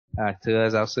Thưa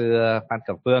giáo sư Phan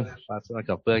Cẩm Phương,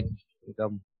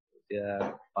 thưa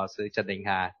phó sư Trần Đình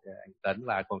Hà, anh Tấn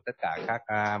và cùng tất cả các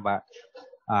bạn.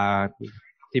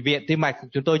 Thì Viện Tim mạch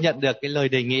chúng tôi nhận được cái lời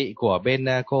đề nghị của bên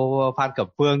cô Phan Cẩm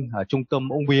Phương ở Trung tâm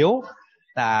ung bướu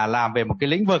là làm về một cái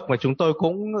lĩnh vực mà chúng tôi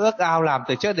cũng ước ao làm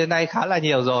từ trước đến nay khá là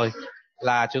nhiều rồi.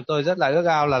 Là chúng tôi rất là ước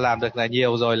ao là làm được là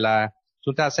nhiều rồi, là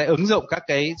chúng ta sẽ ứng dụng các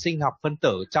cái sinh học phân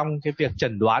tử trong cái việc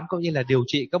chẩn đoán cũng như là điều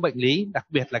trị các bệnh lý, đặc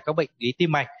biệt là các bệnh lý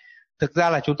tim mạch. Thực ra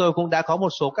là chúng tôi cũng đã có một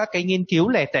số các cái nghiên cứu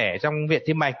lẻ tẻ trong Viện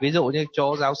Tim mạch, ví dụ như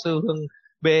chỗ giáo sư Hương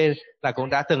B là cũng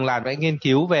đã từng làm cái nghiên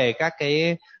cứu về các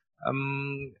cái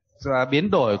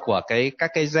biến đổi của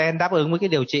các cái gen đáp ứng với cái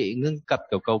điều trị ngưng cập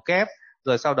tiểu cầu kép,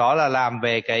 rồi sau đó là làm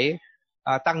về cái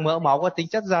tăng mỡ máu có tính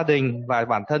chất gia đình, và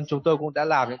bản thân chúng tôi cũng đã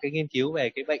làm những cái nghiên cứu về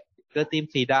cái bệnh cơ tim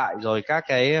phì đại, rồi các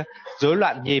cái rối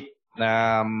loạn nhịp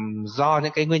do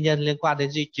những cái nguyên nhân liên quan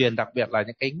đến di truyền, đặc biệt là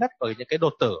những cái ngất và những cái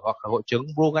đột tử hoặc là hội chứng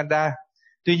Brugada.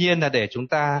 Tuy nhiên là để chúng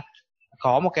ta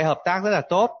có một cái hợp tác rất là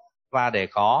tốt và để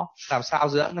có làm sao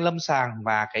giữa lâm sàng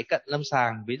và cái cận lâm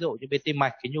sàng, ví dụ như bên tim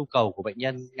mạch cái nhu cầu của bệnh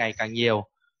nhân ngày càng nhiều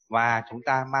và chúng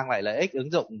ta mang lại lợi ích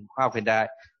ứng dụng khoa học hiện đại.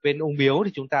 Bên ung bướu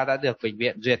thì chúng ta đã được bệnh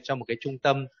viện duyệt cho một cái trung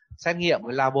tâm xét nghiệm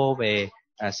với labo về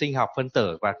sinh học phân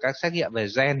tử và các xét nghiệm về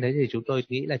gen. Đấy thì chúng tôi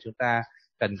nghĩ là chúng ta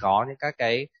cần có những các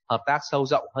cái hợp tác sâu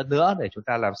rộng hơn nữa để chúng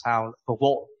ta làm sao phục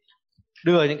vụ,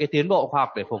 đưa những cái tiến bộ khoa học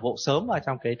để phục vụ sớm vào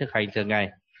trong cái thực hành thường ngày.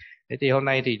 Thế thì hôm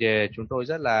nay thì chúng tôi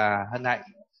rất là hân hạnh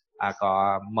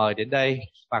có mời đến đây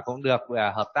và cũng được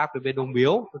hợp tác với bên ung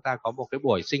bướu. Chúng ta có một cái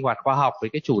buổi sinh hoạt khoa học với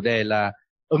cái chủ đề là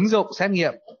ứng dụng xét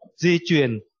nghiệm di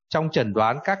truyền trong chẩn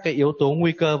đoán các cái yếu tố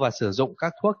nguy cơ và sử dụng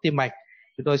các thuốc tim mạch.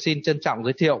 Chúng tôi xin trân trọng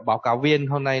giới thiệu báo cáo viên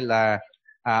hôm nay là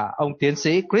ông tiến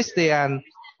sĩ Christian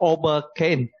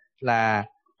Oberken, là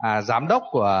giám đốc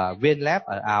của VinLab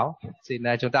ở Áo. Xin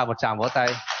chúng ta một tràng vỗ tay.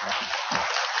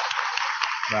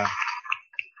 Vâng.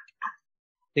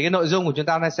 Thì cái nội dung của chúng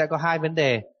ta hôm nay sẽ có hai vấn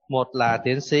đề. Một là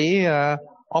tiến sĩ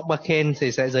Oberken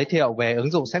thì sẽ giới thiệu về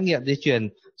ứng dụng xét nghiệm di truyền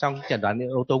trong chẩn đoán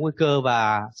yếu tố nguy cơ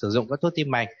và sử dụng các thuốc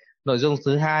tim mạch. Nội dung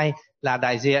thứ hai là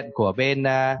đại diện của bên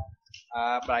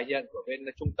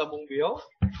Trung tâm ung bướu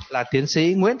là tiến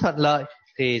sĩ Nguyễn Thuận Lợi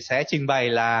thì sẽ trình bày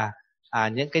là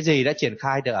những cái gì đã triển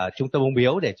khai được ở Trung tâm ung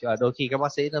bướu để đôi khi các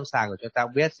bác sĩ lâm sàng của chúng ta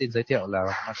cũng biết. Xin giới thiệu là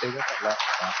bác sĩ Nguyễn Thuận Lợi.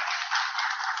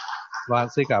 Vâng,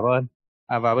 xin cảm ơn.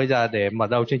 Và bây giờ để mở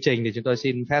đầu chương trình thì chúng tôi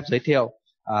xin phép giới thiệu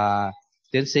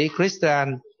tiến sĩ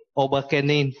Christian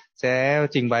Oberkenin sẽ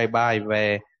trình bày bài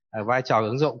về vai trò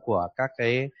ứng dụng của các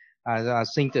cái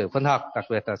sinh tử phân học, đặc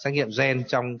biệt là xét nghiệm gen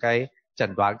trong cái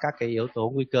chẩn đoán các cái yếu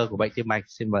tố nguy cơ của bệnh tim mạch.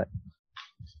 Xin mời.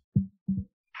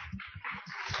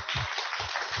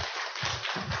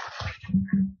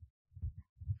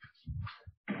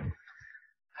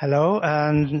 Hello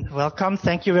and welcome.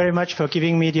 Thank you very much for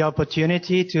giving me the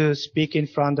opportunity to speak in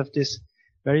front of this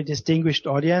very distinguished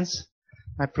audience.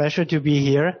 My pleasure to be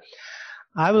here.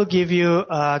 I will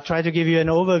try to give you an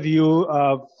overview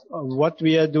of what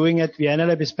we are doing at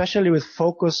VNLab, especially with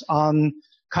focus on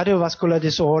cardiovascular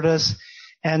disorders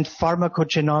and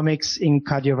pharmacogenomics in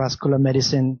cardiovascular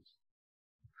medicine.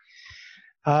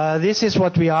 This is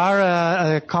what we are,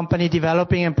 a company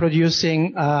developing and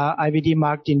producing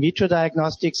IVD-marked in vitro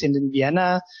diagnostics in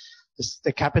Vienna,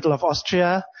 the capital of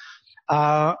Austria.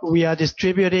 We are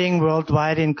distributing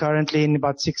worldwide currently in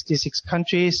about 66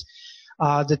 countries.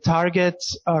 The target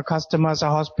customers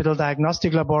are hospital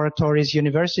diagnostic laboratories,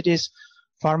 universities,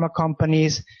 pharma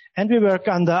companies, and we work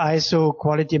under ISO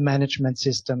quality management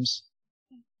systems.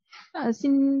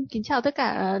 Xin kính chào tất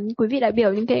cả quý vị đại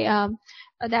biểu những cái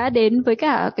đã đến với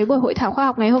cả cái buổi hội thảo khoa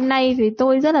học ngày hôm nay. Thì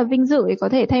tôi rất là vinh dự để có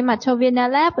thể thay mặt cho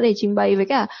VNLab để trình bày với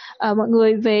cả mọi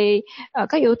người về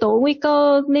các yếu tố nguy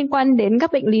cơ liên quan đến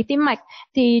các bệnh lý tim mạch.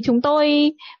 Thì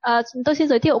tôi xin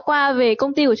giới thiệu qua về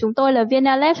công ty của chúng tôi là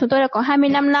VNLab. Chúng tôi đã có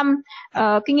 25 năm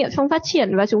kinh nghiệm trong phát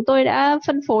triển và chúng tôi đã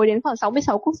phân phối đến khoảng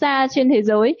 66 quốc gia trên thế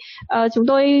giới. Chúng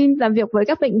tôi làm việc với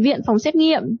các bệnh viện, phòng xét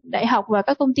nghiệm, đại học và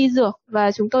các công ty dược,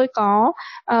 và chúng tôi có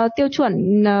tiêu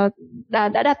chuẩn đã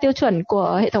đạt tiêu chuẩn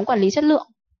của hệ thống quản lý chất lượng.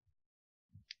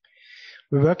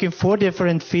 We work in 4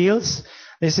 different fields.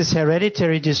 This is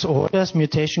hereditary disorders,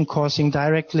 mutation causing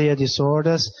directly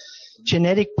disorders,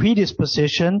 genetic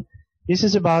predisposition. This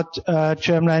is about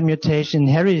germline mutation,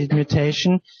 inherited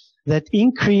mutation that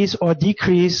increase or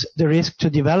decrease the risk to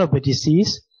develop a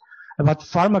disease. About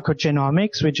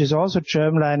pharmacogenomics, which is also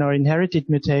germline or inherited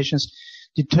mutations,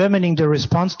 determining the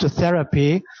response to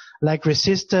therapy, like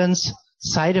resistance,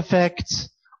 side effects,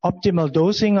 optimal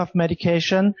dosing of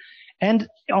medication. And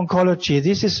oncology,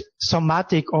 this is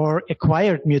somatic or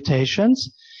acquired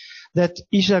mutations that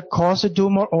either cause a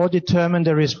tumor or determine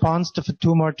the response of a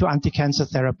tumor to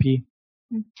anti-cancer therapy.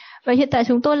 Và hiện tại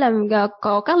chúng tôi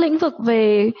có các lĩnh vực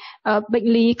về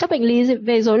các bệnh lý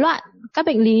về rối loạn, các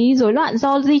bệnh lý rối loạn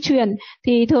do di truyền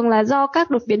thì thường là do các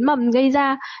đột biến mầm gây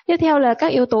ra. Tiếp theo là các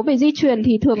yếu tố về di truyền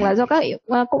thì thường là do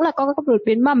cũng là có các đột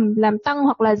biến mầm làm tăng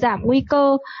hoặc là giảm nguy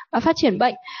cơ phát triển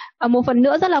bệnh. Một phần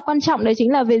nữa rất là quan trọng đấy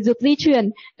chính là về dược di truyền,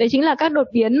 đấy chính là các đột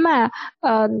biến mà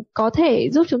có thể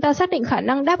giúp chúng ta xác định khả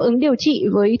năng đáp ứng điều trị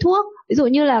với thuốc, ví dụ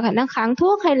như là khả năng kháng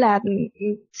thuốc hay là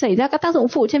xảy ra các tác dụng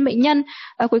phụ trên bệnh nhân.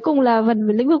 Cuối cùng là phần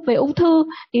lĩnh vực về ung thư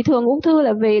thì thường ung thư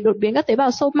là về đột biến các tế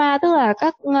bào soma, tức là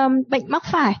các bệnh mắc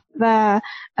phải, và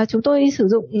chúng tôi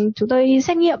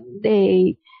xét nghiệm để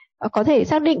có thể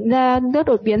xác định ra các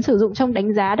đột biến sử dụng trong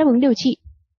đánh giá đáp ứng điều trị.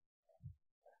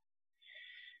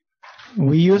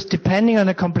 We use, depending on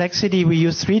the complexity, we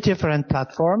use 3 different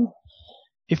platforms.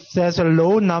 If there's a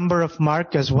low number of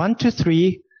markers, 1 to 3,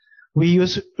 we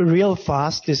use real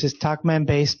fast. This is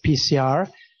Tuckman-based PCR.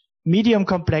 Medium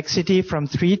complexity from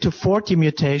 3 to 40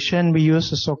 mutation, we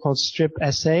use a so-called strip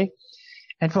assay.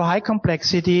 And for high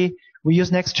complexity, we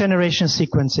use next generation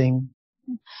sequencing.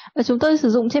 Chúng tôi sử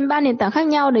dụng trên 3 nền tảng khác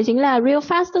nhau, đấy chính là real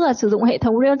fast, tức là sử dụng hệ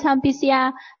thống real time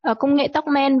PCR, công nghệ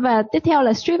Tuckman, và tiếp theo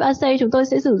là strip assay chúng tôi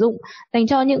sẽ sử dụng dành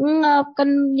cho những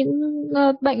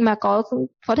bệnh mà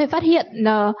có thể phát hiện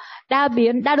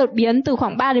đa đột biến từ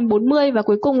khoảng 3 đến 40, và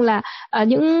cuối cùng là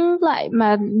những loại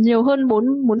mà nhiều hơn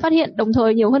muốn phát hiện đồng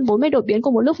thời nhiều hơn 40 đột biến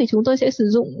cùng một lúc thì chúng tôi sẽ sử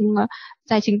dụng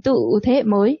giải trình tự thế hệ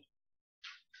mới.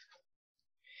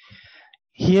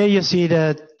 Here you see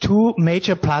the 2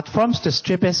 major platforms. The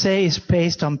strip assay is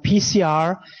based on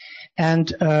PCR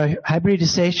and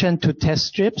hybridization to test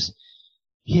strips.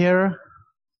 Here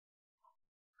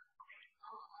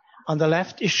on the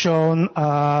left is shown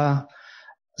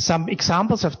some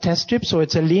examples of test strips. So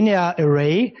it's a linear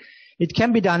array. It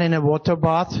can be done in a water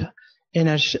bath, in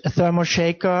a thermal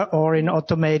shaker, or in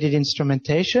automated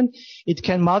instrumentation. It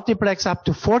can multiplex up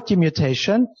to 40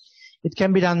 mutation. It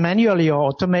can be done manually or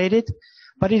automated,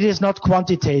 but it is not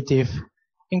quantitative.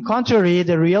 In contrary,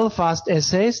 the real fast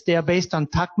assays, they are based on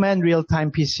Tuckman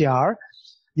real-time PCR.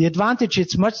 The advantage,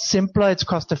 it's much simpler, it's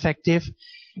cost-effective,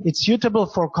 it's suitable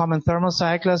for common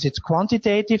thermocyclers, it's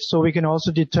quantitative, so we can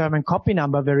also determine copy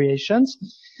number variations.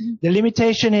 The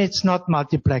limitation is it's not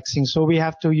multiplexing, so we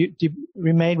have to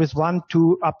remain with 1,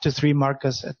 2, up to 3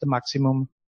 markers at the maximum.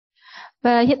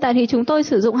 Và hiện tại thì chúng tôi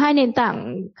sử dụng 2 nền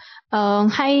tảng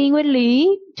hay nguyên lý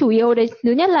chủ yếu đấy.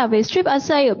 Thứ nhất là về strip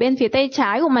assay ở bên phía tay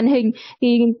trái của màn hình,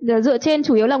 thì dựa trên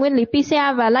chủ yếu là nguyên lý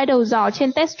PCR và lai đầu dò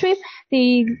trên test strip.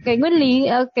 Thì cái nguyên lý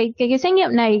cái xét nghiệm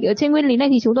này, ở trên nguyên lý này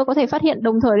thì chúng tôi có thể phát hiện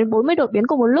đồng thời đến 40 đột biến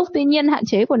cùng một lúc. Tuy nhiên hạn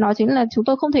chế của nó chính là chúng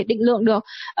tôi không thể định lượng được.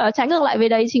 Trái ngược lại với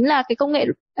đấy chính là cái công nghệ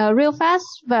real fast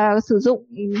và sử dụng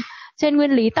trên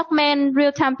nguyên lý Tuckman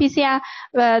real-time PCR,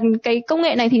 và cái công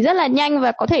nghệ này thì rất là nhanh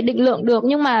và có thể định lượng được,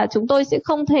 nhưng mà chúng tôi sẽ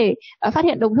không thể phát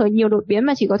hiện đồng thời nhiều đột biến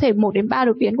mà chỉ có thể 1 đến 3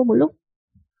 đột biến cùng một lúc.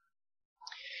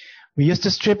 We use the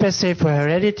strip assay for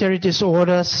hereditary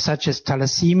disorders such as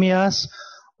thalassemias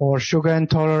or sugar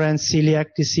intolerance, celiac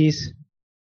disease.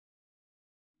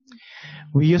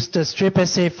 We use the strip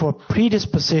assay for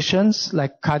predispositions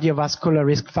like cardiovascular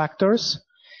risk factors.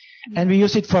 And we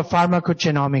use it for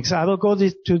pharmacogenomics. I will go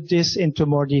to this into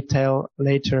more detail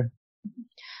later.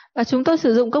 Và chúng tôi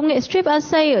sử dụng công nghệ strip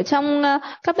assay ở trong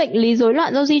các bệnh lý rối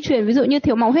loạn do di truyền, ví dụ như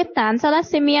thiếu máu huyết tán,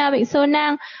 thalassemia, bệnh xơ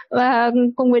nang, và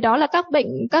cùng với đó là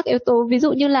các yếu tố ví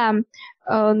dụ như là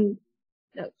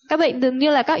các bệnh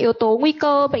như là các yếu tố nguy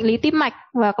cơ bệnh lý tim mạch,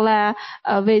 hoặc là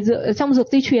trong dược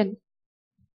di truyền.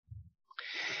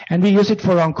 And we use it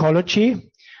for oncology.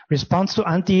 Response to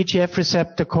anti-EGF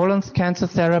receptor colon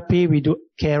cancer therapy, we do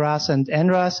KRAS and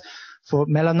NRAS. For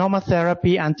melanoma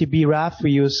therapy, anti-BRAF,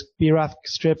 we use BRAF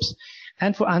strips.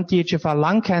 And for anti-EGFR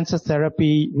lung cancer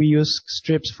therapy, we use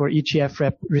strips for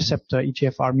EGF receptor,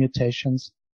 EGFR mutations.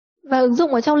 Và ứng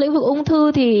dụng ở trong lĩnh vực ung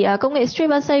thư thì công nghệ strip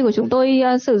assay của chúng tôi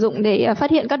sử dụng để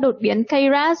phát hiện các đột biến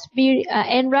KRAS,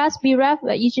 NRAS, BRAF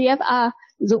và EGFR,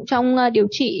 sử dụng trong điều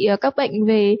trị các bệnh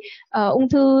về ung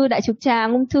thư đại trực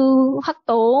tràng, ung thư hắc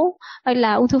tố hay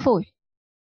là ung thư phổi.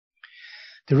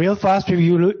 The real fast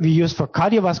we use for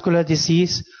cardiovascular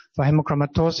disease, for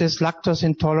hemochromatosis, lactose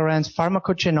intolerance,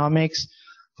 pharmacogenomics,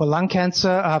 for lung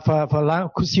cancer, for lung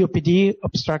COPD,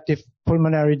 obstructive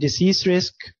pulmonary disease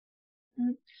risk.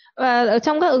 Và ở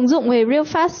trong các ứng dụng về real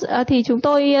fast thì chúng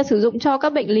tôi sử dụng cho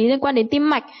các bệnh lý liên quan đến tim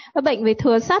mạch, các bệnh về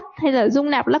thừa sắt hay là dung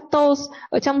nạp lactose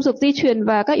ở trong dược di truyền,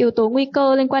 và các yếu tố nguy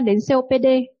cơ liên quan đến COPD.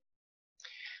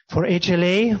 For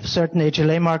HLA, certain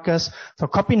HLA markers, for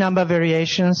copy number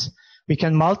variations, We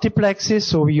can multiplex it,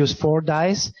 so we use 4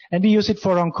 dyes, and we use it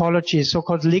for oncology,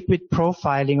 so-called liquid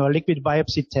profiling or liquid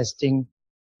biopsy testing.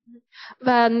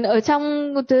 Và ở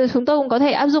trong chúng tôi cũng có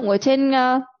thể áp dụng ở trên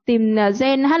tìm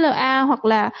gen HLA hoặc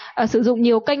là sử dụng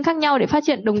nhiều kênh khác nhau để phát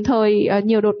hiện đồng thời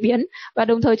nhiều đột biến, và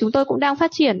đồng thời chúng tôi cũng đang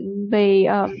phát triển về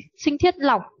sinh thiết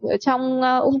lỏng ở trong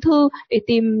ung thư để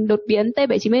tìm đột biến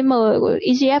T790M của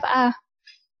EGFR.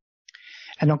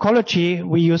 In oncology,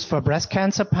 we use for breast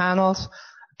cancer panels,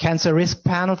 cancer risk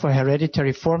panel for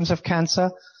hereditary forms of cancer,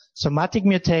 somatic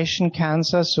mutation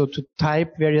cancer, so to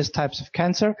type various types of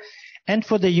cancer, and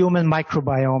for the human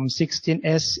microbiome,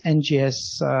 16S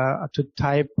NGS, to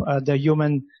type the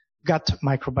human gut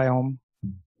microbiome.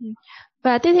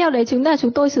 Và tiếp theo đấy chính là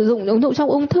chúng tôi sử dụng ứng dụng trong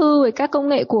ung thư với các công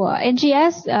nghệ của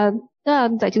NGS, tức là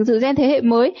giải trình tự gen thế hệ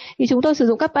mới. Thì chúng tôi sử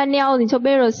dụng các panel dành cho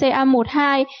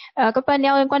BRCA1-2, các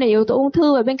panel liên quan đến yếu tố ung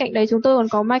thư, và bên cạnh đấy chúng tôi còn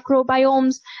có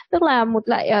microbiomes, tức là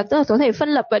tức là có thể phân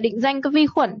lập và định danh các vi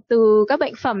khuẩn từ các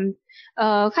bệnh phẩm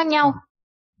khác nhau.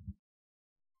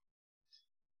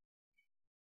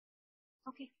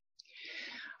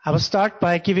 I will start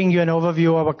by giving you an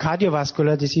overview of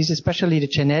cardiovascular disease, especially the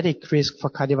genetic risk for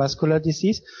cardiovascular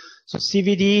disease. So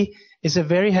CVD is a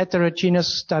very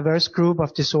heterogeneous, diverse group of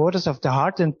disorders of the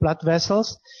heart and blood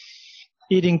vessels.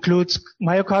 It includes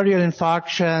myocardial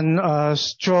infarction,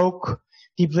 stroke,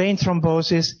 deep vein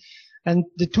thrombosis, and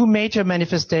the two major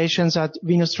manifestations are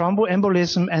venous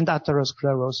thromboembolism and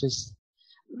atherosclerosis.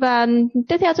 Và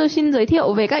tiếp theo tôi xin giới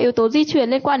thiệu về các yếu tố di truyền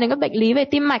liên quan đến các bệnh lý về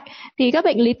tim mạch. Thì các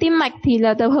bệnh lý tim mạch thì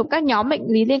là tập hợp các nhóm bệnh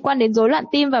lý liên quan đến rối loạn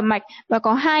tim và mạch, và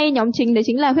có hai nhóm chính, đấy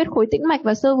chính là huyết khối tĩnh mạch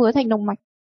và xơ vữa thành động mạch.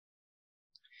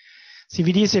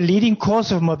 CVD is a leading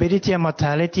cause of morbidity and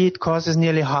mortality. It causes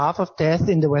nearly half of death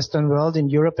in the Western world, in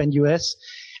Europe and US,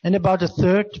 and about a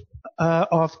third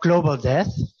of global death.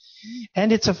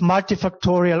 And it's of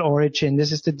multifactorial origin.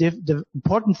 This is the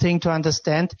important thing to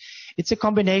understand. It's a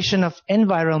combination of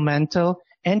environmental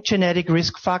and genetic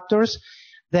risk factors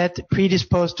that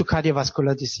predispose to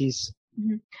cardiovascular disease.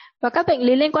 Và các bệnh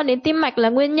lý liên quan đến tim mạch là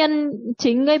nguyên nhân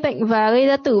chính gây bệnh và gây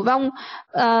ra tử vong.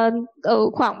 Ở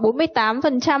khoảng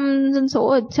 48% dân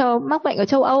số mắc bệnh ở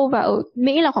châu Âu, và ở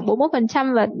Mỹ là khoảng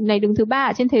 41%, và này đứng thứ 3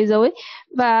 ở trên thế giới.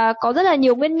 Và có rất là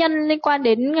nhiều nguyên nhân liên quan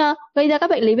đến gây ra các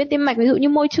bệnh lý bên tim mạch, ví dụ như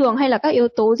môi trường hay là các yếu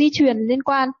tố di truyền liên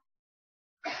quan.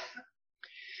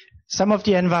 Some of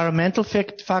the environmental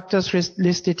factors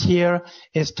listed here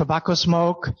is tobacco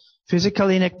smoke,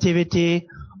 physical inactivity,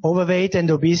 overweight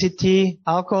and obesity,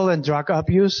 alcohol and drug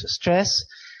abuse, stress,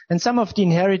 and some of the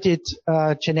inherited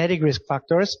genetic risk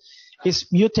factors is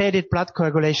mutated blood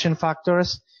coagulation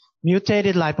factors,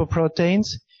 mutated lipoproteins,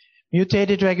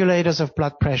 mutated regulators of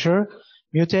blood pressure,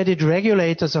 mutated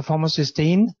regulators of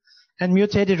homocysteine, and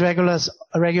mutated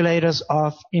regulators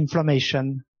of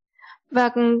inflammation. Và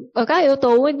ở các yếu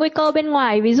tố nguy cơ bên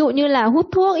ngoài, ví dụ như là hút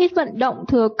thuốc, ít vận động,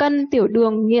 thừa cân, tiểu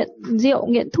đường, nghiện rượu,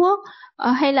 nghiện thuốc,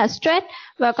 hay là stress.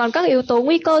 Và còn các yếu tố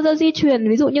nguy cơ do di truyền,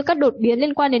 ví dụ như các đột biến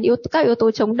liên quan đến các yếu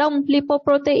tố chống đông,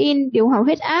 lipoprotein, điều hòa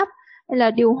huyết áp, hay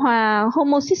là điều hòa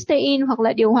homocysteine, hoặc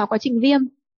là điều hòa quá trình viêm.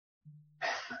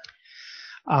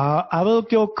 I will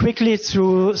go quickly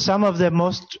through some of the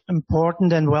most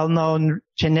important and well-known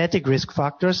genetic risk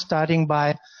factors, starting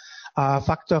by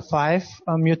factor 5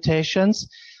 mutations.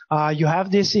 You have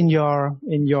this in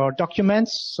your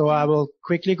documents, so I will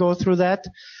quickly go through that.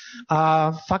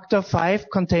 Factor 5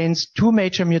 contains two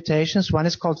major mutations. One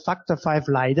is called factor 5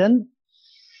 Leiden,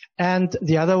 and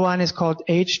the other one is called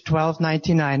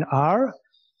H1299R.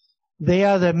 They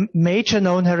are the major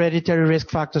known hereditary risk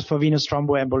factors for venous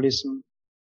thromboembolism.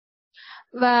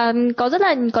 Và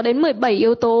có đến 17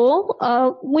 yếu tố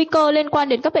nguy cơ liên quan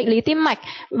đến các bệnh lý tim mạch,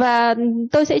 và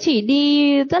tôi sẽ chỉ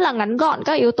đi rất là ngắn gọn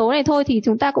các yếu tố này thôi. Thì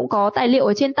chúng ta cũng có tài liệu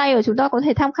ở trên tay và chúng ta có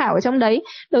thể tham khảo ở trong đấy.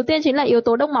 Đầu tiên chính là yếu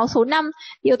tố đông máu số 5.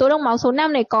 Yếu tố đông máu số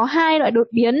 5 này có hai loại đột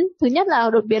biến. Thứ nhất là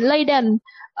đột biến Leiden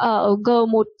ở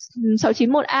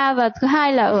G1691A, và thứ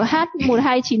hai là ở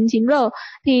H1299R.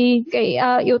 Thì cái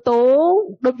yếu tố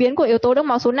đột biến của yếu tố đông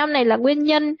máu số 5 này là nguyên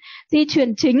nhân di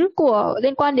truyền chính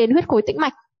liên quan đến huyết khối tĩnh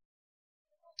mạch.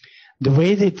 The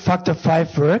way that factor 5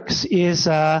 works is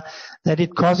that it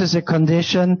causes a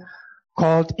condition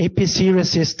called APC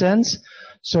resistance.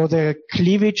 So the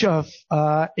cleavage of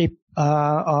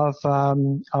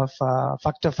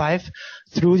factor 5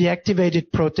 through the activated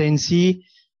protein C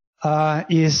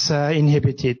is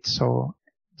inhibited. So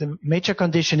the major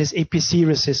condition is APC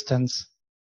resistance.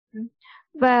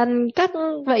 Và các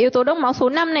yếu tố đông máu số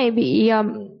 5 này bị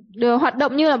hoạt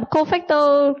động như là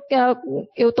cofactor,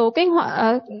 yếu tố kích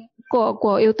hoạt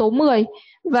của yếu tố 10,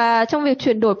 và trong việc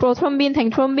chuyển đổi prothrombin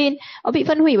thành thrombin, nó bị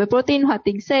phân hủy bởi protein hoạt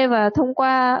tính C và thông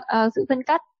qua sự phân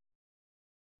cắt.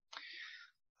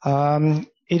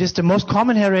 It is the most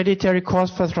common hereditary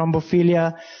cause for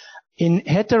thrombophilia. In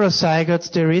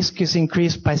heterozygotes, the risk is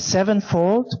increased by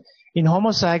 7-fold. In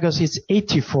homozygotes, it's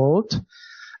 80-fold.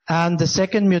 And the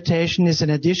second mutation is an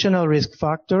additional risk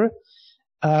factor.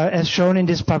 As shown in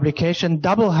this publication,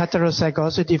 double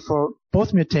heterozygosity for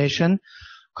both mutation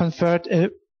conferred a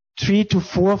 3 to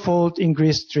 4-fold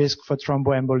increased risk for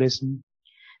thromboembolism.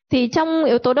 Thì trong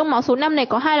yếu tố đông máu số 5 này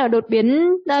có hai là đột biến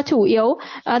chủ yếu.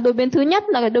 Đột biến thứ nhất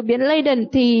là đột biến Leiden,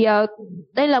 thì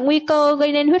đây là nguy cơ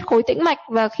gây nên huyết khối tĩnh mạch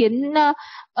và khiến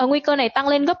nguy cơ này tăng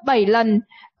lên gấp 7 lần.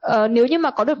 Nếu như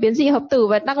mà có đột biến dị hợp tử,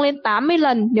 và tăng lên 80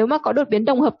 lần nếu mà có đột biến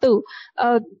đồng hợp tử.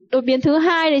 Đột biến thứ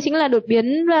hai đấy chính là đột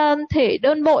biến thể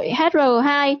đơn bội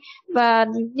HR2, và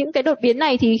những cái đột biến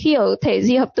này thì khi ở thể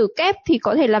dị hợp tử kép thì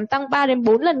có thể làm tăng 3 đến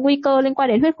 4 lần nguy cơ liên quan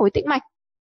đến huyết khối tĩnh mạch.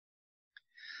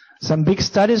 Some big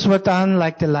studies were done,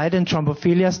 like the Leiden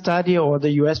thrombophilia study or the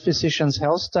US Physicians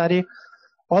Health Study.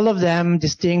 All of them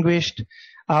distinguished,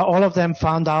 all of them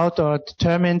found out or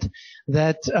determined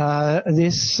that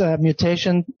this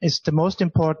mutation is the most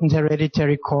important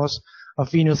hereditary cause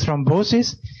of venous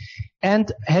thrombosis,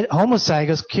 and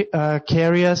homozygous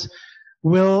carriers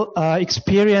will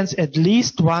experience at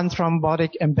least one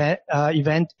thrombotic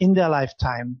event in their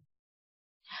lifetime.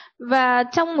 Và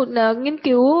trong một nghiên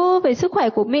cứu về sức khỏe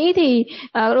của Mỹ thì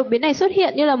đột biến này xuất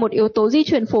hiện như là một yếu tố di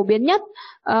truyền phổ biến nhất,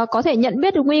 có thể nhận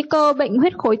biết được nguy cơ bệnh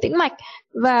huyết khối tĩnh mạch,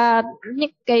 và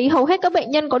hầu hết các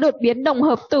bệnh nhân có đột biến đồng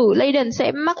hợp tử Leiden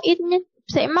sẽ mắc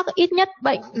ít nhất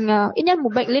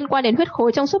một bệnh liên quan đến huyết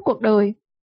khối trong suốt cuộc đời.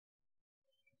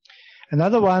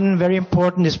 Another one very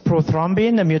important is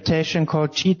prothrombin, a mutation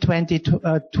called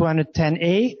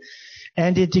G20-210A.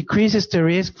 And it decreases the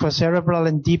risk for cerebral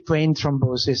and deep vein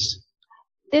thrombosis.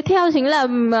 Tiếp theo chính là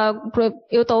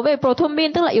yếu tố về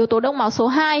prothrombin, tức là yếu tố đông máu số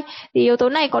 2. Thì yếu tố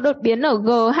này có đột biến ở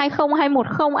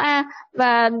G20210A,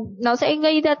 và nó sẽ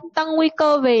gây ra tăng nguy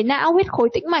cơ về não, huyết khối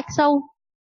tĩnh mạch sâu.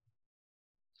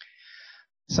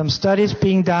 Some studies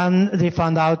being done, they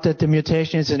found out that the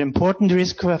mutation is an important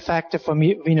risk factor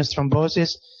for venous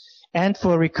thrombosis and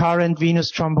for recurrent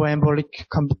venous thromboembolic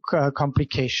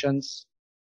complications.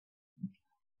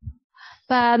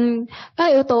 Và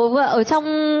các yếu tố ở trong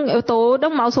yếu tố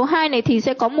đông máu số 2 này thì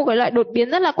sẽ có một cái loại đột biến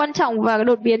rất là quan trọng, và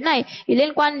đột biến này thì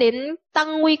liên quan đến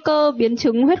tăng nguy cơ biến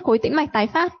chứng huyết khối tĩnh mạch tái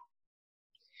phát.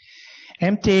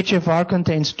 MTHFR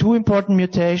contains two important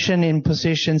mutations in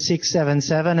position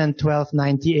 677 and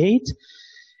 1298,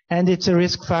 and it's a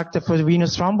risk factor for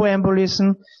venous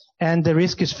thromboembolism, and the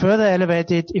risk is further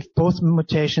elevated if both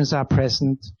mutations are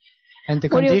present. And the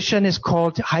condition is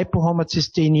called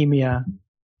hypohomocystinemia.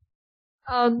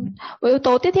 Yếu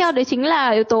tố tiếp theo đấy chính là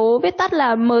yếu tố viết tắt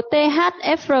là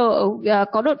MTHFR,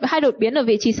 có hai đột biến ở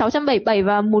vị trí 677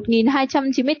 và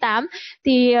 1298.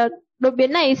 Thì đột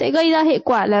biến này sẽ gây ra hệ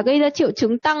quả là gây ra triệu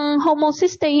chứng tăng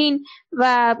homocysteine,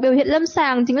 và biểu hiện lâm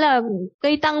sàng chính là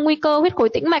gây tăng nguy cơ huyết khối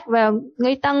tĩnh mạch và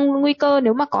gây tăng nguy cơ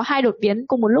nếu mà có hai đột biến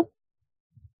cùng một lúc.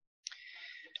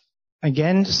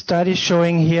 Again, studies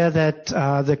showing here that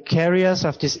the carriers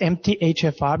of this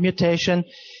MTHFR mutation,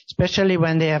 especially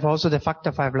when they have also the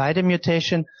factor V Leiden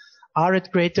mutation, are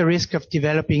at greater risk of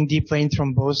developing deep vein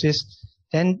thrombosis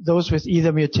than those with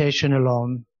either mutation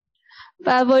alone.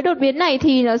 Và với đột biến này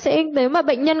thì nó sẽ, nếu mà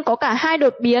bệnh nhân có cả hai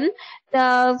đột biến,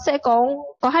 sẽ có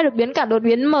hai đột biến, cả đột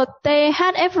biến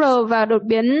MTHFR và đột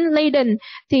biến Leiden,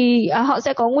 thì họ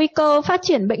sẽ có nguy cơ phát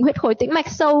triển bệnh huyết khối tĩnh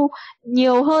mạch sâu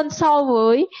nhiều hơn so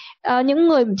với những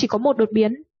người chỉ có một đột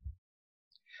biến.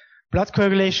 Blood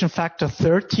coagulation factor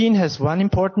 13 has one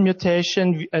important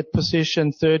mutation at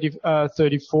position 34,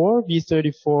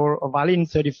 V34 or valin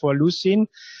 34 leucine,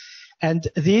 and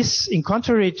this, in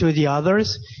contrary to the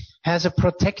others, has a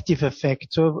protective effect.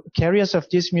 So carriers of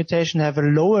this mutation have a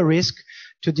lower risk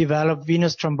to develop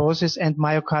venous thrombosis and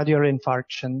myocardial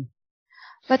infarction.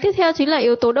 Và tiếp theo chính là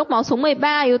yếu tố đông máu số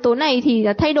 13. Yếu tố này thì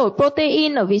thay đổi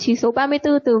protein ở vị trí số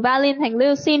 34 từ valin thành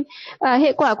leucine.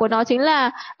 Hệ quả của nó chính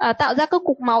là tạo ra các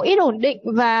cục máu ít ổn định,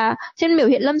 và trên biểu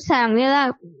hiện lâm sàng như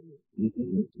là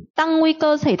tăng nguy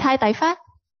cơ sảy thai tái phát.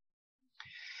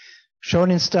 Shown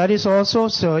in studies also,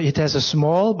 so it has a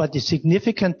small but a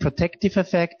significant protective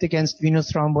effect against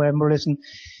venous thromboembolism,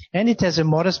 and it has a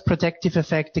modest protective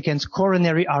effect against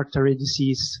coronary artery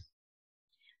disease.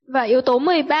 Và yếu tố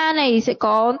 13 này sẽ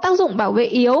có tác dụng bảo vệ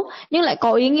yếu, nhưng lại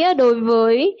có ý nghĩa đối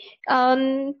với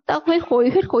tắc huyết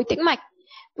khối tĩnh mạch,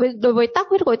 đối với tắc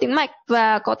huyết khối tĩnh mạch,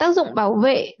 và có tác dụng bảo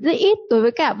vệ rất ít đối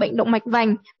với cả bệnh động mạch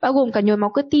vành, bao gồm cả nhồi máu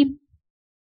cơ tim.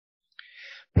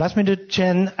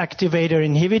 Plasminogen activator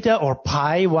inhibitor, or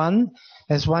PI1,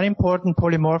 has one important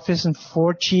polymorphism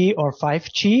 4G or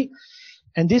 5G.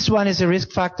 And this one is a risk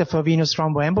factor for venous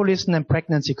thromboembolism and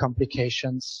pregnancy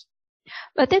complications.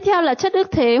 Và tiếp theo là chất ức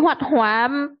thế hoạt hóa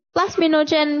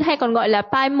plasminogen hay còn gọi là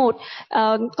PI1,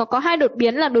 có hai đột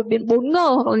biến là đột biến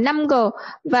 4G hoặc là 5G,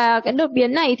 và cái đột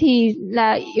biến này thì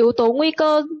là yếu tố nguy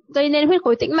cơ gây nên huyết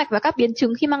khối tĩnh mạch và các biến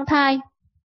chứng khi mang thai.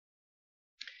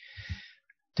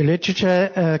 The literature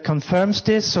confirms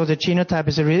this. So the genotype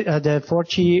is the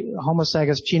 4G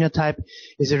homozygous genotype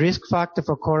is a risk factor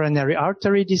for coronary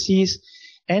artery disease,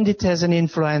 and it has an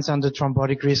influence on the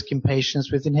thrombotic risk in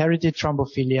patients with inherited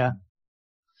thrombophilia.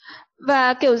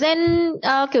 Và kiểu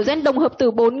gen đồng hợp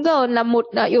tử 4G là một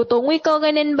yếu tố nguy cơ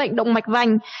gây nên bệnh động mạch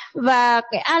vành, và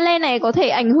cái allele này có thể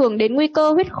ảnh hưởng đến nguy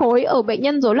cơ huyết khối ở bệnh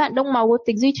nhân rối loạn đông máu có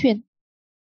tính di truyền.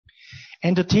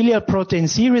 Endothelial protein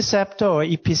C receptor, or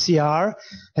EPCR,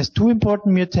 has two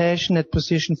important mutations at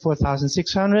position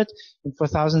 4600 and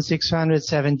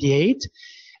 4678.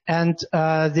 And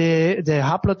the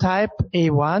haplotype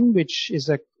A1, which is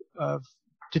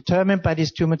determined by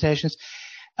these two mutations,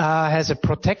 has a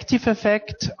protective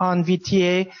effect on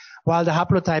VTA, while the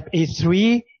haplotype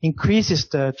A3 increases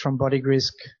the thrombotic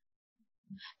risk.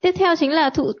 Tiếp theo chính là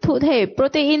thụ thể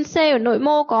protein C ở nội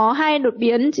mô có hai đột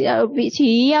biến ở vị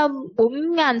trí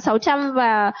 4600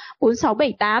 và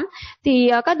 4678.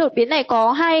 Thì các đột biến này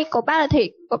có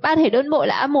ba thể đơn bội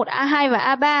là A1, A2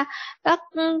 và A3. Các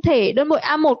thể đơn bội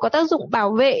A1 có tác dụng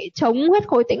bảo vệ chống huyết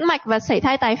khối tĩnh mạch và sảy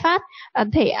thai tái phát.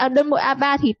 Thể đơn bội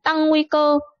A3 thì tăng nguy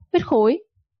cơ huyết khối.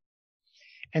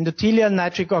 Endothelial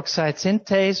nitric oxide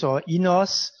synthase, or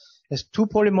ENOS, has two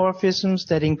polymorphisms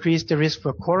that increase the risk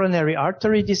for coronary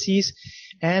artery disease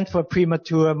and for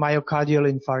premature myocardial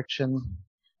infarction.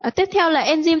 Tiếp theo là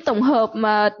enzyme tổng hợp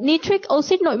nitric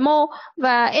oxide nội mô,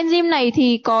 và enzyme này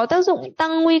thì có tác dụng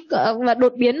tăng nguy cơ, và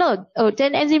đột biến ở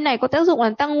trên enzyme này có tác dụng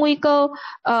là tăng nguy cơ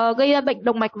gây ra bệnh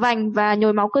động mạch vành và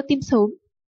nhồi máu cơ tim sớm.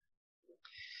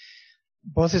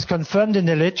 Both is confirmed in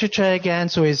the literature again,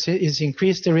 so it's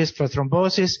increased the risk for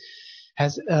thrombosis.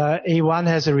 A1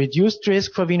 has a reduced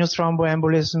risk for venous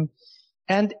thromboembolism,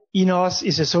 and ENOS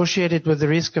is associated with the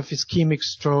risk of ischemic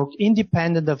stroke,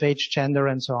 independent of age, gender,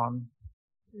 and so on.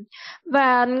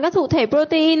 Và các thụ thể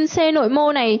protein C nội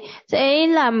mô này sẽ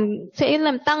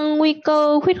làm tăng nguy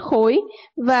cơ huyết khối,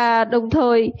 và đồng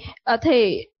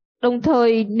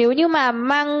thời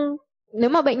nếu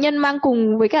mà bệnh nhân mang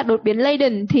cùng với cả đột biến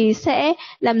Leiden thì sẽ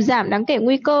làm giảm đáng kể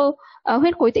nguy cơ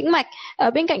huyết khối tĩnh mạch.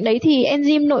 Bên cạnh đấy thì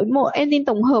enzyme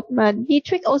tổng hợp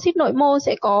nitric oxide nội mô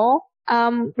sẽ có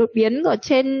đột biến ở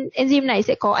trên enzyme này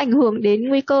sẽ có ảnh hưởng đến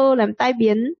nguy cơ làm tai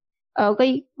biến,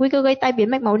 gây tai biến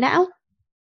mạch máu não.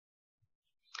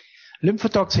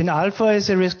 Lymphotoxin alpha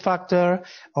is a risk factor,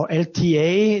 or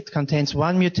LTA. It contains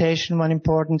one mutation, one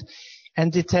important,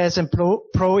 and it has a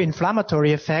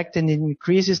pro-inflammatory effect, and it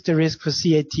increases the risk for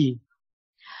CAT.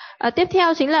 Tiếp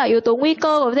theo chính là yếu tố nguy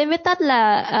cơ, có tên viết tắt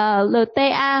là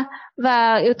LTA,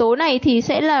 và yếu tố này thì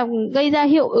sẽ là gây ra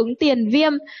hiệu ứng tiền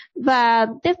viêm, và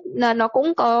nó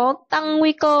cũng có tăng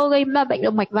nguy cơ gây ra bệnh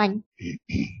động mạch vành.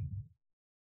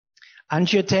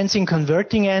 Angiotensin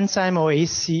converting enzyme, or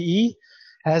ACE,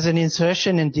 has an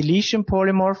insertion and deletion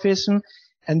polymorphism,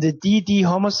 and the DD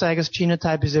homozygous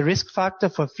genotype is a risk factor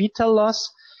for fetal loss,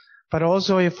 but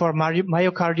also for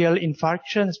myocardial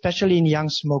infarction, especially in young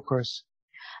smokers.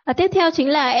 Tiếp theo chính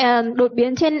là đột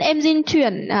biến trên enzyme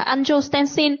chuyển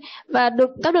angiotensin, và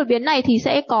các đột biến này thì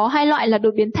sẽ có hai loại là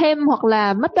đột biến thêm hoặc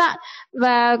là mất đoạn.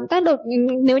 Và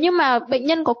nếu như mà bệnh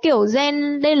nhân có kiểu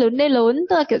gen D lớn,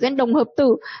 tức là kiểu gen đồng hợp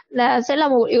tử, sẽ là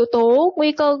một yếu tố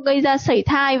nguy cơ gây ra sảy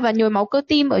thai và nhồi máu cơ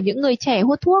tim ở những người trẻ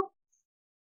hút thuốc.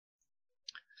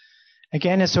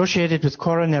 Again, associated with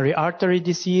coronary artery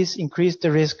disease, increased the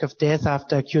risk of death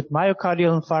after acute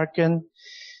myocardial infarction,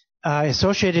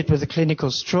 associated with a clinical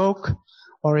stroke,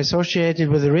 or associated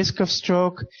with the risk of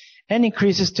stroke, and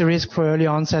increases the risk for early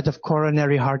onset of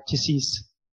coronary heart disease.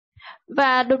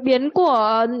 Và đột biến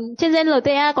trên gen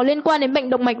LTA có liên quan đến bệnh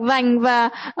động mạch vành, và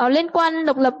liên quan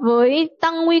độc lập với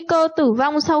tăng nguy cơ tử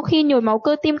vong sau khi nhồi máu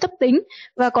cơ tim cấp tính,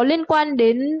 và có liên quan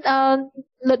đến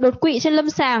đột quỵ trên lâm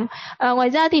sàng. Ngoài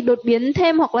ra thì đột biến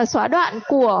thêm hoặc là xóa đoạn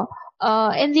của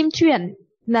enzyme chuyển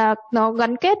là nó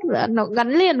gắn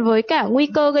liền với cả nguy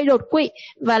cơ gây đột quỵ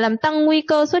và làm tăng nguy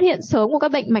cơ xuất hiện sớm của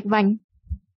các bệnh mạch vành.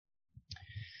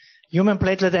 Human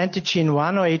platelet antigen 1,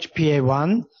 or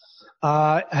HPA1,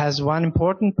 has one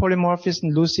important polymorphism,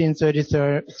 leucine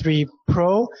 33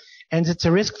 pro, and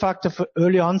it's a risk factor for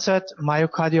early onset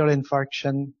myocardial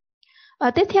infarction.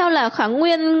 Tiếp theo là kháng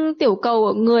nguyên tiểu cầu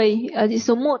ở người, chỉ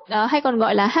số 1 hay còn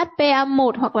gọi là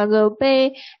HPA1 hoặc là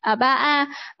GP3A.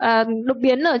 Đột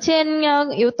biến ở trên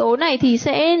yếu tố này thì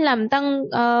sẽ làm tăng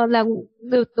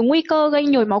nguy cơ gây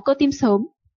nhồi máu cơ tim sớm.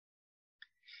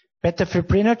 Beta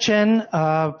fibrinogen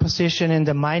position in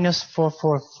the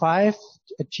 -445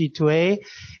 at G2A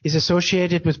is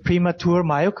associated with premature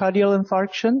myocardial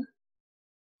infarction.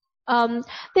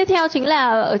 Tiếp theo chính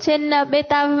là ở trên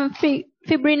beta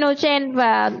fibrinogen,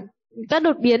 và các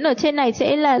đột biến ở trên này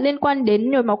sẽ là liên quan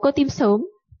đến nhồi máu cơ tim sớm.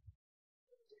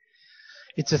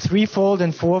 It's a threefold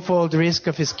and fourfold risk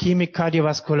of ischemic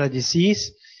cardiovascular disease.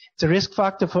 It's a risk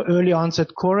factor for early onset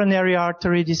coronary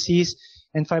artery disease,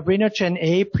 and fibrinogen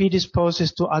A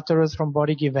predisposes to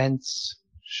atherothrombotic events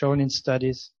shown in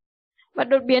studies. Và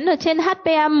đột biến ở trên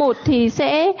HPA1 thì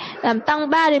sẽ làm tăng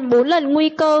 3 đến 4 lần nguy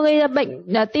cơ gây ra bệnh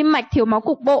tim mạch thiếu máu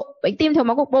cục bộ, bệnh tim thiếu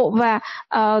máu cục bộ, và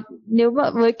nếu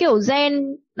với kiểu gen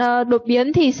đột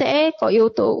biến thì sẽ có yếu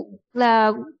tố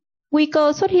là nguy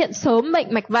cơ xuất hiện sớm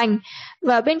bệnh mạch vành.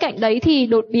 Và bên cạnh đấy thì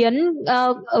đột biến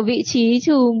ở vị trí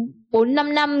trừ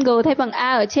 455 G thay bằng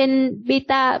A ở trên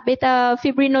beta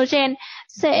fibrinogen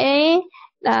sẽ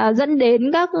dẫn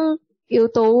đến các yếu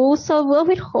tố xơ vữa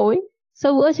huyết khối,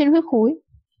 xơ vữa trên huyết khối,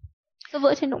 xơ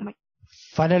vữa trên động mạch.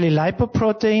 Finally,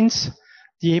 lipoproteins.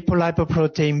 The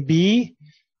apolipoprotein B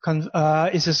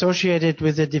is associated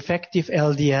with the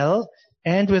defective LDL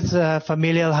and with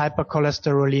familial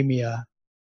hypercholesterolemia.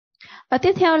 Và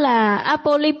tiếp theo là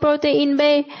apolipoprotein B,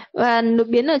 và đột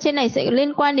biến ở trên này sẽ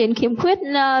liên quan đến khiếm khuyết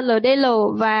LDL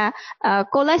và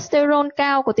cholesterol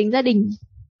cao của tính gia đình.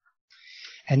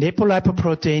 And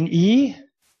apolipoprotein E,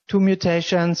 two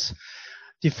mutations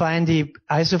define the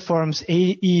isoforms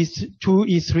E2,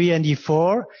 E3, and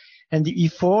E4. And the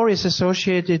E4 is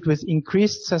associated with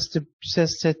increased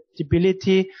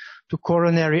susceptibility to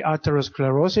coronary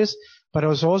atherosclerosis, but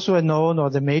was also a known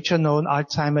or the major known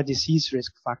Alzheimer's disease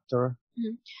risk factor.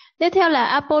 Tiếp theo là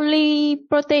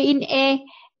apolipoprotein E,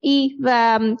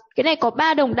 và cái này có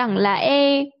 3 đồng đẳng là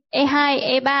E2,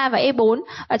 E3 và E4.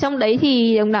 Ở trong đấy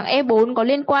thì đồng đẳng E4 có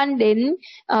liên quan đến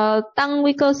tăng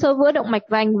nguy cơ xơ vữa động mạch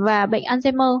vành và bệnh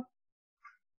Alzheimer.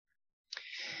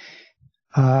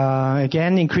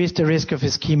 Again, increased the risk of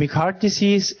ischemic heart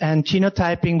disease, and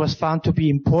genotyping was found to be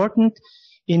important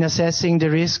in assessing the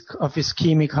risk of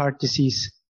ischemic heart disease.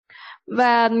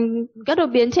 Và các đột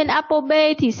biến trên ApoB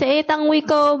thì sẽ tăng nguy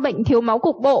cơ bệnh thiếu máu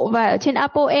cục bộ, và ở trên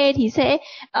ApoE thì sẽ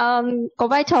có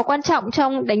vai trò quan trọng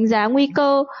trong đánh giá nguy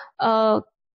cơ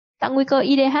tăng nguy cơ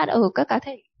IDH ở các cá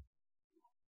thể.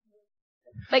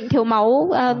 Bệnh thiếu máu,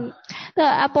 tức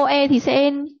là ApoE thì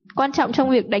sẽ quan trọng trong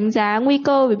việc đánh giá nguy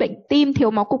cơ về bệnh tim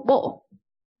thiếu máu cục bộ.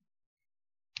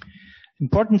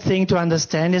 Important thing to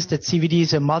understand is that CVD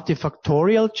is a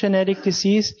multifactorial genetic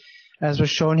disease, as was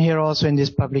shown here also in this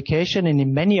publication and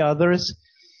in many others.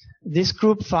 This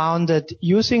group found that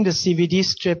using the CVD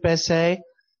strip assay,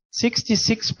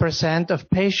 66% of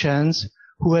patients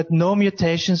who had no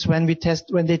mutations when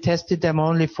they tested them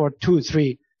only for 2,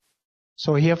 3.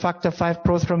 So here factor V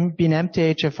prothrombin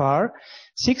MTHFR,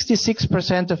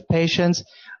 66% of patients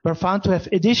were found to have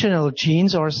additional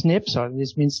genes or SNPs, or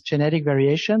this means genetic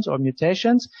variations or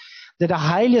mutations, that are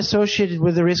highly associated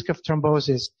with the risk of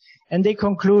thrombosis. And they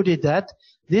concluded that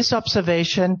this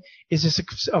observation is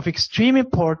of extreme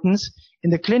importance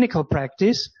in the clinical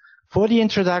practice for the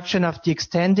introduction of the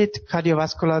extended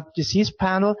cardiovascular disease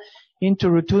panel into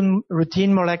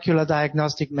routine molecular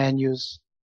diagnostic menus.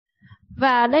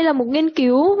 Và đây là một nghiên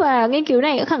cứu, và nghiên cứu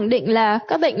này đã khẳng định là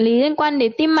các bệnh lý liên quan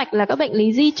đến tim mạch là các bệnh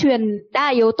lý di truyền đa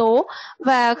yếu tố,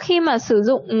 và khi mà sử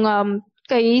dụng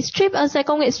cái strip assay,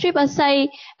 công nghệ strip assay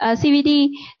CVD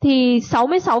thì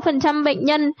 66% bệnh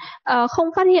nhân không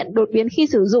phát hiện đột biến khi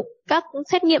sử dụng các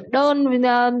xét nghiệm đơn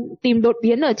tìm đột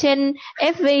biến ở trên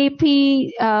FVP,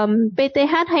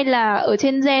 PTH hay là ở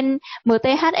trên gen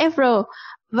MTHFR.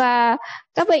 Và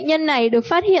các bệnh nhân này được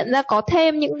phát hiện ra có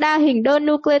thêm những đa hình đơn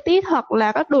nucleotide hoặc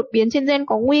là các đột biến trên gen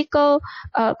có nguy cơ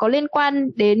có liên quan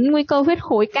đến nguy cơ huyết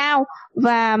khối cao.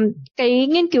 Và cái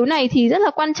nghiên cứu này thì rất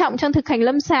là quan trọng trong thực hành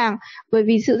lâm sàng, bởi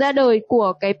vì sự ra đời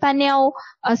của cái panel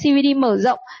CVD mở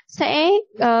rộng sẽ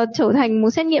trở thành một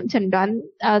xét nghiệm chẩn đoán,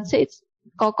 sẽ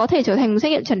có thể trở thành một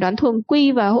xét nghiệm chẩn đoán thường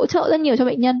quy và hỗ trợ rất nhiều cho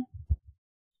bệnh nhân.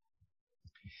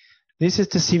 This is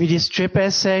the CVD strip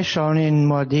assay shown in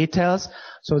more details.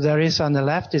 So there is on the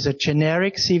left is a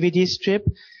generic CVD strip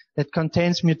that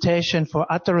contains mutation for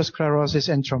atherosclerosis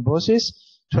and thrombosis,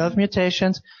 12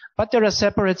 mutations, but there are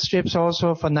separate strips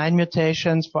also for 9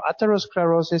 mutations for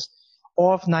atherosclerosis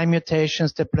or 9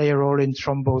 mutations that play a role in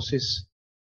thrombosis.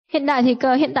 Hiện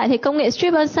tại thì công nghệ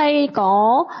strip assay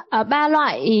có 3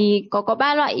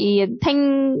 loại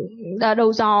thanh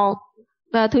đầu dò.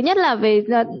 Thứ nhất là về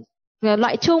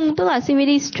loại chung, tức là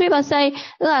CVD strip assay,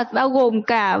 tức là bao gồm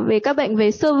cả về các bệnh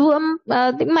về xơ vữa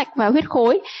tĩnh mạch và huyết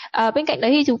khối. Bên cạnh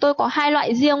đấy thì chúng tôi có 2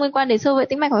 loại riêng liên quan đến xơ vữa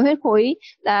tĩnh mạch và huyết khối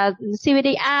là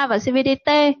CVD-A và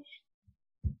CVD-T.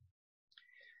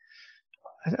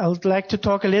 I would like to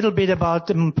talk a little bit about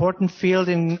the important field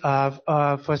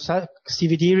for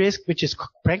CVD risk, which is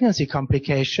pregnancy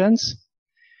complications.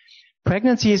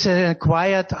 Pregnancy is an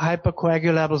acquired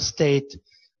hypercoagulable state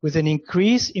with an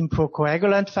increase in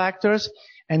procoagulant factors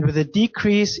and with a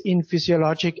decrease in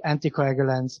physiologic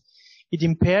anticoagulants. It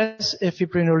impairs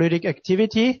fibrinolytic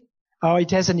activity, or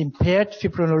it has an impaired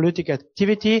fibrinolytic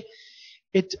activity.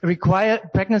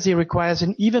 Pregnancy requires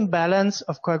an even balance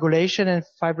of coagulation and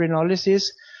fibrinolysis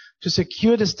to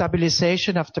secure the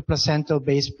stabilization of the placental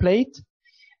base plate.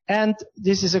 And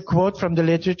this is a quote from the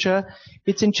literature.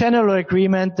 It's in general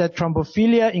agreement that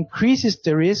thrombophilia increases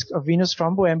the risk of venous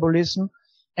thromboembolism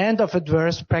and of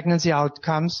adverse pregnancy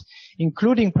outcomes,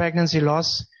 including pregnancy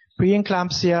loss,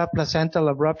 preeclampsia, placental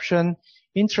abruption,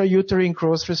 intrauterine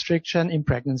growth restriction in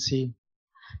pregnancy.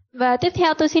 Và tiếp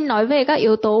theo tôi xin nói về các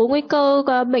yếu tố nguy cơ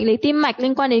bệnh lý tim mạch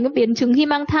liên quan đến các biến chứng khi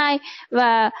mang thai.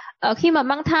 Và khi mà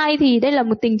mang thai thì đây là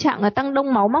một tình trạng là tăng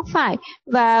đông máu mắc phải,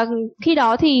 và khi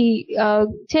đó thì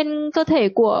trên cơ thể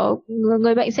của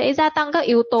người bệnh sẽ gia tăng các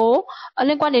yếu tố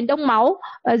liên quan đến đông máu,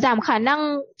 giảm khả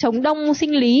năng chống đông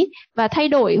sinh lý và thay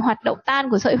đổi hoạt động tan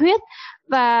của sợi huyết.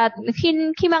 Và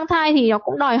khi mang thai thì nó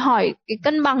cũng đòi hỏi cái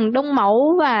cân bằng đông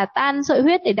máu và tan sợi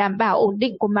huyết để đảm bảo ổn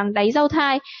định của màng đáy giao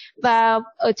thai. Và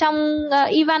ở trong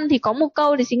y văn thì có một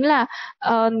câu thì chính là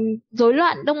rối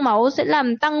loạn đông máu sẽ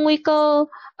làm tăng nguy cơ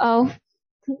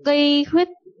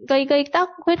gây tắc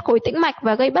huyết khối tĩnh mạch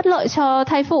và gây bất lợi cho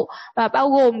thai phụ, và bao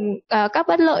gồm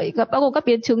các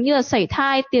biến chứng như là sảy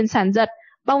thai, tiền sản giật,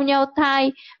 bao nhau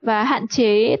thai và hạn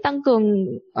chế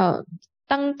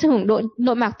tăng trưởng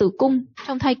nội mạc tử cung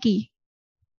trong thai kỳ.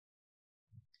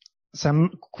 Some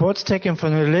quotes taken from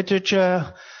the literature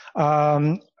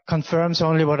confirms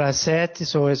only what I said.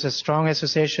 So it's a strong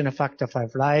association of factor V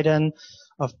Leiden,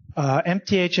 of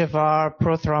MTHFR,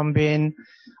 prothrombin.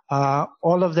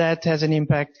 All of that has an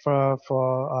impact for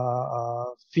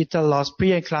fetal loss,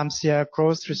 preeclampsia,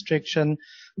 growth restriction,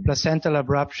 placental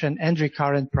abruption, and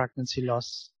recurrent pregnancy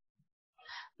loss.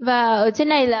 Và ở trên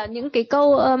này là những cái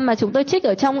câu mà chúng tôi trích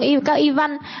ở trong các y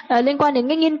văn liên quan đến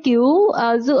cái nghiên cứu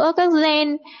giữa các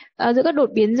gen, giữa các đột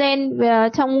biến gen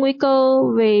trong nguy cơ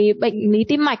về bệnh lý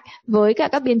tim mạch với cả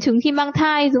các biến chứng khi mang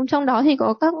thai. Trong đó thì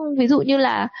có các ví dụ như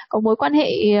là có mối quan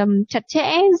hệ chặt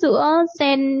chẽ giữa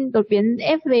gen đột biến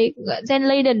F về gen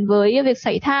Leiden với việc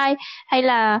sảy thai, hay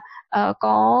là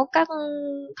có các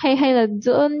hay là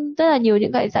giữa rất là nhiều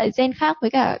những cái dải gen khác với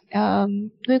cả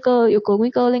yếu tố nguy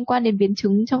cơ liên quan đến biến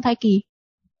chứng trong thai kỳ.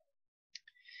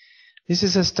 This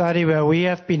is a study where we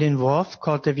have been involved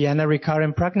called the Vienna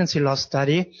Recurrent Pregnancy Loss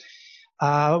Study.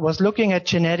 Was looking at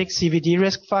genetic CVD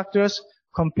risk factors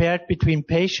compared between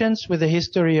patients with a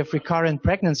history of recurrent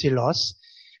pregnancy loss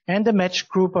and a matched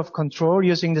group of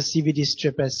control using the CVD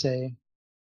strip assay.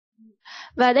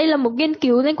 Và đây là một nghiên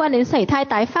cứu liên quan đến sảy thai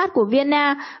tái phát của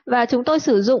Vienna, và chúng tôi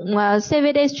sử dụng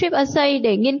CVD strip assay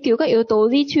để nghiên cứu các yếu tố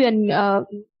di truyền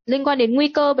liên quan đến nguy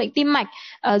cơ bệnh tim mạch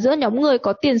giữa nhóm người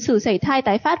có tiền sử sảy thai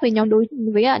tái phát với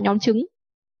nhóm chứng.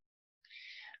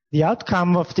 The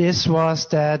outcome of this was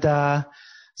that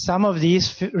some of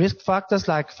these risk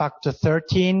factors like factor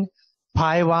 13,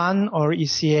 PI1 or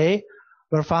ECA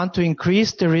were found to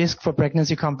increase the risk for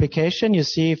pregnancy complication. You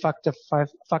see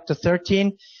factor 13,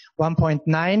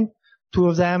 1.9, two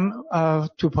of them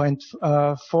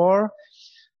 2.4.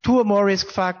 Two or more risk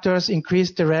factors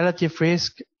increased the relative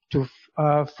risk to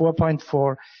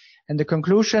 4.4. And the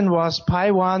conclusion was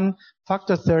PI1,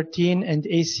 factor 13, and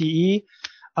ACE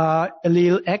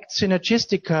allele act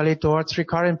synergistically towards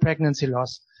recurrent pregnancy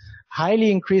loss.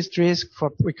 Highly increased risk for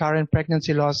recurrent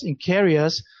pregnancy loss in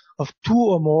carriers of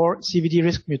two or more CVD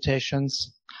risk mutations.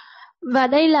 Và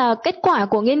đây là kết quả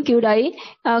của nghiên cứu đấy.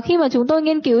 Khi mà chúng tôi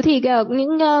nghiên cứu thì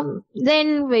những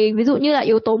gen về ví dụ như là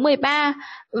yếu tố 13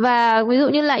 và ví dụ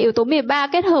như là yếu tố 13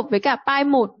 kết hợp với cả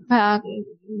PI1 và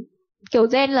kiểu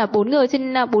gen là 4G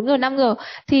trên 4G 5G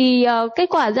thì kết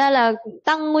quả ra là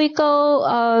tăng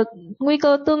nguy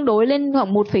cơ tương đối lên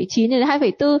khoảng 1,9 đến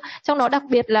 2,4, trong đó đặc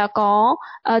biệt là có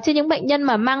trên những bệnh nhân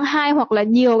mà mang 2 hoặc là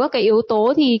nhiều các cái yếu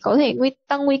tố thì có thể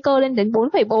tăng nguy cơ lên đến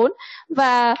 4,4.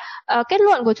 Và kết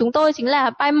luận của chúng tôi chính là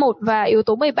PI1 và yếu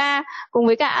tố 13 cùng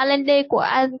với cả allele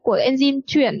của enzyme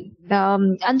chuyển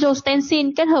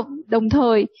angiotensin kết hợp đồng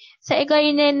thời sẽ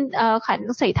gây nên khả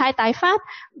năng sảy thai tái phát,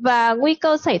 và nguy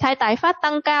cơ sảy thai tái phát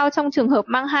tăng cao trong trường hợp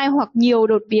mang 2 hoặc nhiều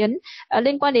đột biến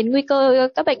liên quan đến nguy cơ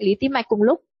các bệnh lý tim mạch cùng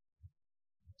lúc.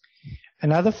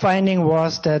 Another finding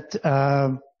was that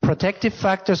protective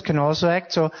factors can also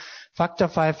act. So factor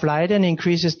V Leiden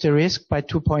increases the risk by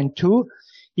 2.2.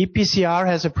 EPCR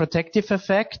has a protective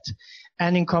effect,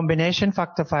 and in combination,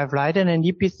 factor V Leiden and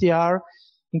EPCR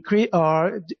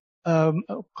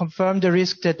confirm the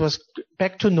risk that was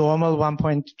back to normal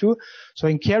 1.2. So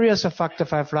in carriers of factor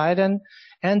V Leiden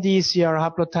and the ECR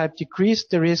haplotype decreased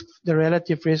the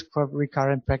relative risk for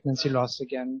recurrent pregnancy loss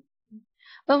again.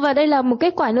 Vâng, và đây là một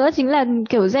kết quả nữa, chính là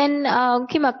kiểu gen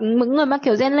khi mà những người mắc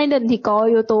kiểu gen Leiden thì có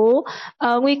yếu tố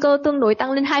nguy cơ tương đối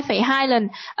tăng lên 2,2 lần.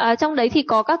 Trong đấy thì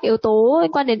có các yếu tố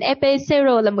liên quan đến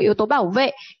EPCR là một yếu tố bảo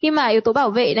vệ. Khi mà yếu tố bảo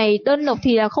vệ này đơn độc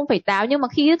thì là 0,8, nhưng mà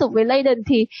khi tiếp tục với Leiden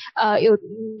thì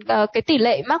cái tỷ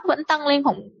lệ mắc vẫn tăng lên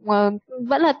khoảng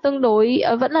vẫn là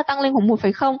tăng lên khoảng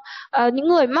 1,0.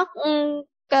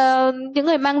 Những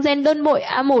người mang gen đơn bội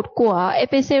A1 của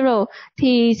EPCR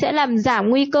thì sẽ làm giảm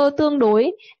nguy cơ tương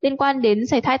đối liên quan đến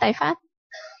sảy thai tái phát.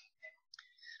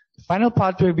 Final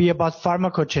part will be about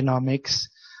pharmacogenomics.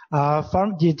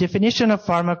 The definition of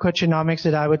pharmacogenomics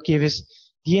that I would give is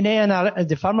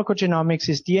the pharmacogenomics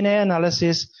is DNA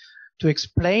analysis to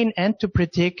explain and to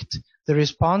predict the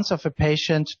response of a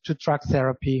patient to drug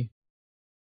therapy.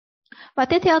 Và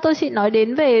tiếp theo tôi xin nói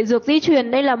đến về dược di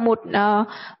truyền. Đây là một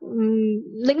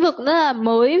lĩnh vực rất là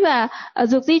mới, và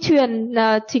dược di truyền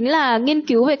chính là nghiên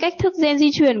cứu về cách thức gen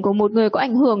di truyền của một người có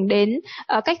ảnh hưởng đến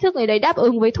cách thức người đấy đáp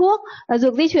ứng với thuốc.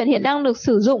 Dược di truyền hiện đang được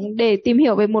sử dụng để tìm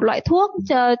hiểu về một loại thuốc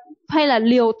hay là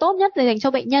liều tốt nhất để dành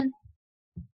cho bệnh nhân.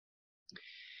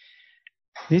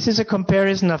 This is a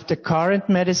comparison of the current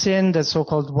medicine, the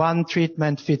so-called one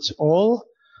treatment fits all,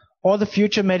 or the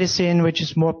future medicine, which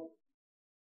is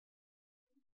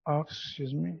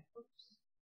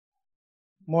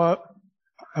more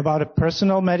about a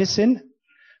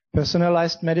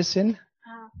personalized medicine.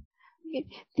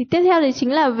 Thì tiếp theo thì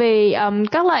chính là về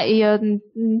các loại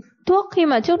thuốc. Khi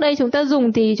mà trước đây chúng ta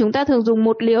dùng thì chúng ta thường dùng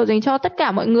một liều dành cho tất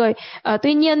cả mọi người.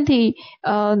 Tuy nhiên thì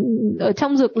ở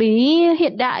trong dược lý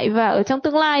hiện đại và ở trong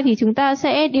tương lai thì chúng ta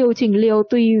sẽ điều chỉnh liều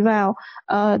tùy vào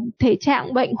thể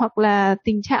trạng bệnh hoặc là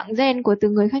tình trạng gen của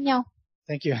từng người khác nhau.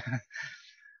 Thank you.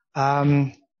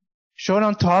 Shown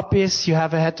on top is you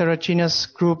have a heterogeneous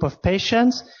group of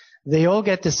patients. They all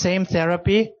get the same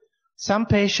therapy. Some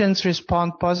patients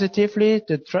respond positively.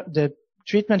 The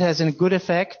treatment has a good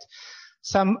effect.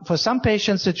 For some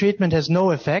patients, the treatment has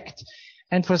no effect.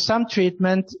 And for some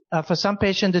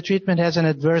patients, the treatment has an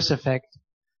adverse effect.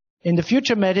 In the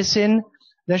future medicine,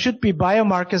 there should be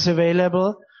biomarkers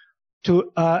available to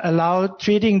allow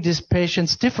treating these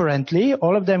patients differently.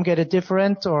 All of them get a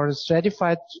different or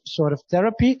stratified sort of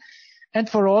therapy. And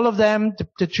for all of them,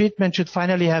 the treatment should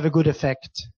finally have a good effect.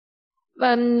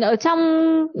 Và ở trong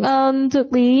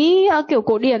dược lý kiểu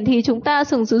cổ điển thì chúng ta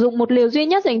sử dụng một liều duy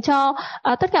nhất dành cho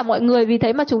tất cả mọi người. Vì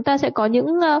thế mà chúng ta sẽ có những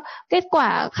kết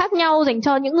quả khác nhau dành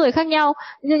cho những người khác nhau.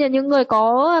 Như là những người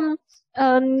có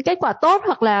kết quả tốt,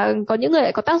 hoặc là có những người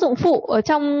lại có tác dụng phụ. Ở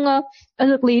trong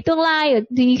dược lý tương lai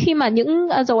thì khi mà những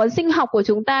dấu ấn sinh học của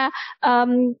chúng ta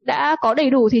đã có đầy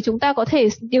đủ thì chúng ta có thể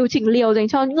điều chỉnh liều dành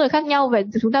cho những người khác nhau và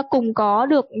chúng ta cùng có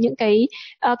được những cái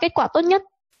kết quả tốt nhất.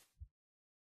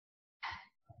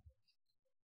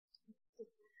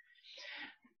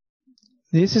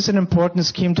 This is an important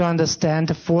scheme to understand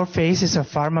the four phases of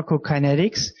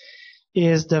pharmacokinetics.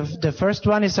 The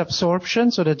first one is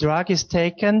absorption, so the drug is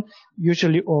taken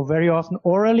usually or very often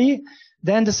orally.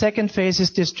 Then the second phase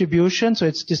is distribution, so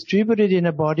it's distributed in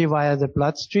a body via the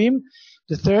bloodstream.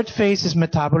 The third phase is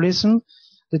metabolism.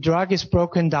 The drug is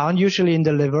broken down usually in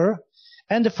the liver.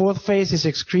 And the fourth phase is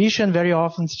excretion, very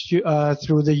often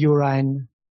through the urine.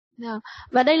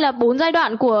 Và đây là 4 giai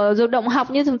đoạn của dược động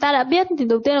học như chúng ta đã biết. Thì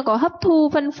đầu tiên là có hấp thu,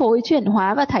 phân phối, chuyển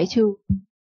hóa và thải trừ.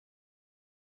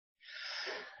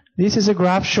 This is a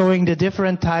graph showing the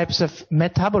different types of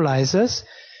metabolizers.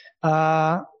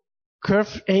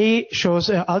 Curve A shows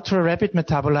an ultra-rapid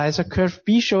metabolizer. Curve B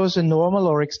shows a normal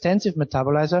or extensive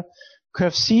metabolizer.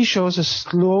 Curve C shows a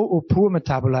slow or poor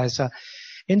metabolizer.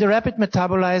 In the rapid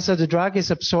metabolizer, the drug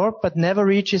is absorbed but never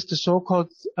reaches the so-called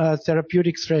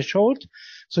therapeutic threshold.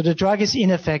 So the drug is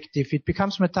ineffective. It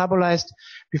becomes metabolized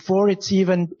before it's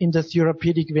even in the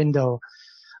therapeutic window.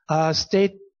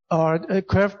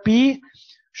 Curve B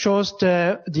shows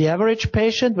the average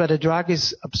patient where the drug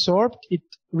is absorbed. It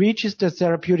reaches the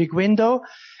therapeutic window,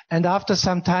 and after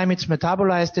some time it's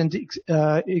metabolized and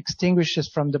extinguishes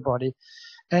from the body.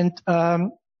 And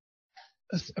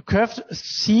curve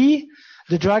C,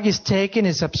 the drug is taken,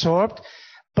 is absorbed,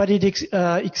 but it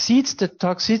exceeds the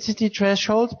toxicity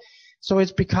threshold, so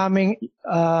it's becoming,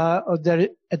 the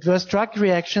adverse drug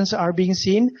reactions are being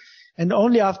seen, and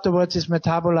only afterwards is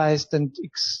metabolized and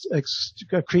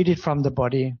excreted from the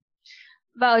body.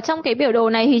 Và ở trong cái biểu đồ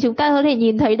này thì chúng ta có thể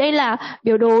nhìn thấy đây là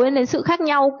biểu đồ lên đến sự khác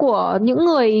nhau của những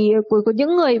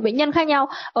người bệnh nhân khác nhau.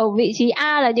 Ở vị trí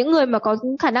A là những người mà có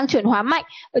khả năng chuyển hóa mạnh,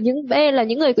 ở những B là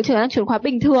những người có khả năng chuyển hóa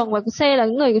bình thường và C là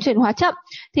những người có chuyển hóa chậm.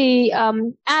 Thì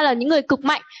A là những người cực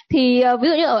mạnh. Thì ví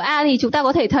dụ như ở A thì chúng ta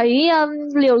có thể thấy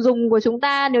liều dùng của chúng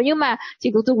ta, nếu như mà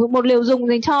chỉ có dùng một liều dùng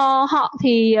dành cho họ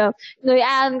thì người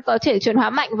A có thể chuyển hóa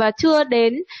mạnh và chưa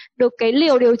đến được cái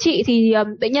liều điều trị thì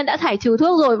bệnh nhân đã thải trừ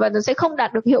thuốc rồi và nó sẽ không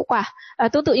đạt được hiệu quả.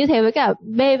 Tương tự như thế với cả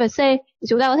B và C.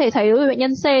 Chúng ta có thể thấy đối với bệnh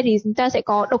nhân C thì chúng ta sẽ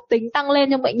có độc tính tăng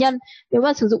lên trong bệnh nhân nếu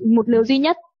mà sử dụng một liều duy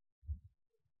nhất.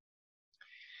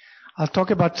 I'll talk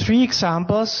about three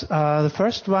examples. The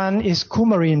first one is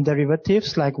coumarin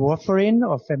derivatives like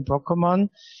warfarin or fenbrocomon.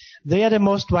 They are the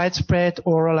most widespread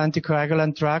oral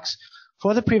anticoagulant drugs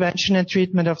for the prevention and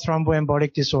treatment of thromboembolic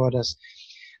disorders.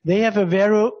 They have a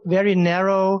very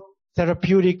narrow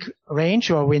therapeutic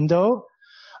range or window,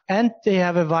 and they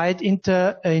have a wide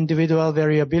inter-individual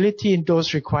variability in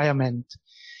dose requirement.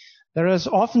 There is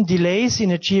often delays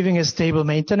in achieving a stable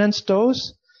maintenance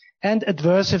dose, and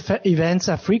adverse events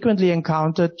are frequently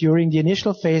encountered during the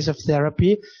initial phase of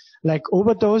therapy, like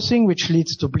overdosing, which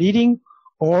leads to bleeding,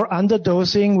 or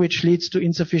underdosing, which leads to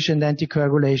insufficient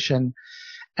anticoagulation.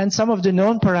 And some of the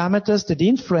known parameters that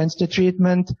influence the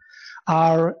treatment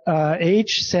are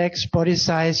age, sex, body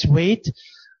size, weight,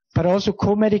 but also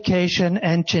co-medication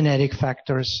and genetic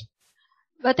factors.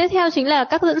 Và tiếp theo chính là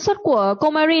các dẫn xuất của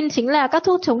coumarin, chính là các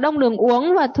thuốc chống đông đường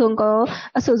uống và thường có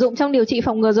sử dụng trong điều trị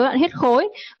phòng ngừa rối loạn huyết khối.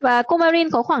 Và coumarin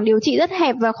có khoảng điều trị rất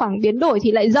hẹp và khoảng biến đổi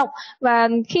thì lại rộng. Và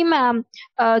khi mà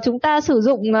chúng ta sử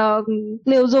dụng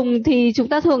liều dùng thì chúng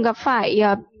ta thường gặp phải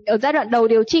ở giai đoạn đầu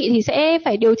điều trị thì sẽ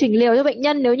phải điều chỉnh liều cho bệnh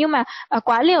nhân. Nếu như mà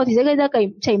quá liều thì sẽ gây ra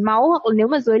chảy máu, hoặc là nếu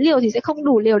mà dưới liều thì sẽ không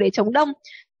đủ liều để chống đông.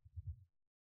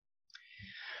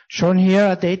 Shown here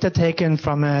are data taken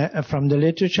from the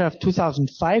literature of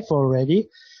 2005 already.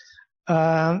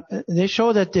 They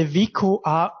show that the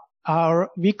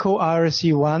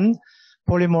VCO-RC1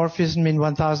 polymorphism in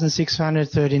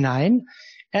 1639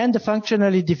 and the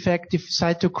functionally defective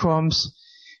cytochromes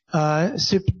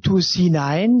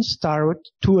CYP450 star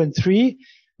 2 and 3,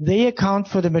 they account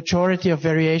for the majority of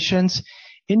variations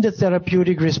in the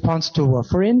therapeutic response to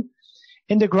warfarin.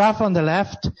 In the graph on the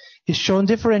left is shown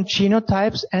different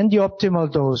genotypes and the optimal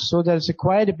dose. So there's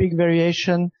quite a big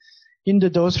variation in the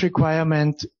dose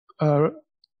requirement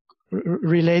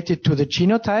related to the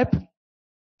genotype.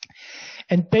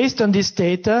 And based on this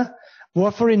data,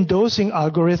 warfarin dosing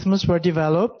algorithms were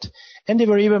developed, and they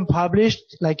were even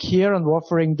published, like here on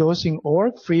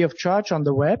warfarin-dosing.org, free of charge on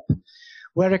the web,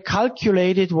 where a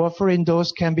calculated warfarin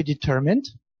dose can be determined.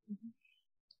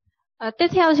 Tiếp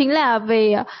theo chính là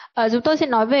về chúng tôi sẽ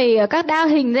nói về các đa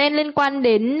hình gen liên quan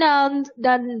đến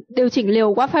điều chỉnh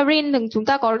liều warfarin. Chúng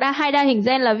ta có hai đa hình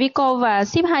gen là VCO và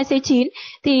CYP2C9.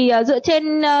 Thì dựa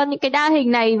trên những cái đa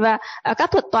hình này và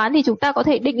các thuật toán thì chúng ta có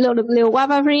thể định lượng được liều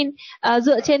warfarin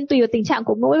dựa trên tùy vào tình trạng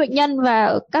của mỗi bệnh nhân,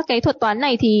 và các cái thuật toán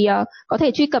này thì có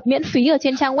thể truy cập miễn phí ở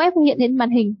trên trang web hiện trên màn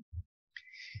hình.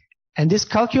 And this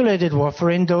calculated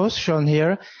warfarin dose shown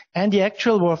here and the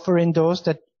actual warfarin dose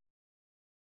that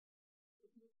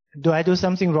Do I do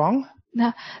something wrong?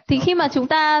 Thì khi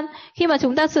mà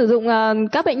chúng ta sử dụng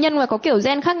các bệnh nhân mà có kiểu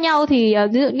gen khác nhau thì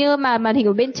ví dụ như mà màn hình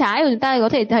ở bên trái của chúng ta có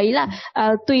thể thấy là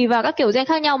tùy vào các kiểu gen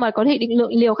khác nhau mà có thể định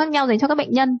lượng liều khác nhau dành cho các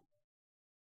bệnh nhân.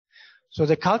 So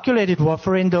the calculated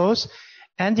warfarin dose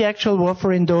and the actual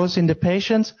warfarin dose in the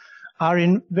patients are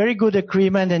in very good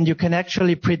agreement, and you can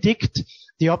actually predict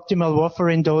the optimal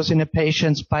warfarin dose in a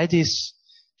patient by this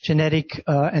genetic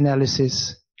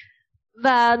analysis.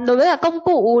 Và đối với cả công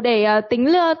cụ để tính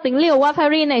liều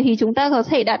warfarin này thì chúng ta có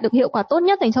thể đạt được hiệu quả tốt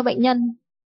nhất dành cho bệnh nhân.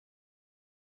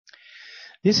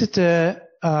 This is the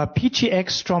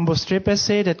PGX thrombostrip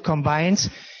assay that combines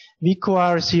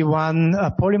VCO-RC1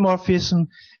 polymorphism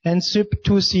and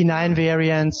CYP2C9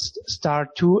 variants star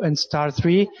 2 and star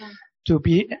 3 to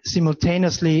be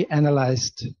simultaneously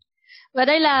analyzed. Và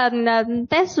đây là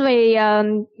test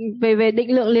về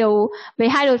định lượng liều về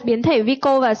hai đột biến thể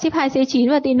VCO và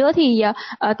CYP2C9, và tí nữa thì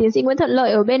tiến sĩ Nguyễn Thuận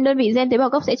Lợi ở bên đơn vị gen tế bào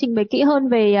gốc sẽ trình bày kỹ hơn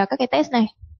về các cái test này.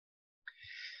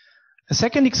 The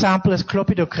second example is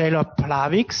clopidogrel or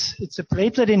Plavix. It's a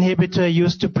platelet inhibitor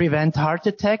used to prevent heart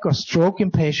attack or stroke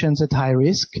in patients at high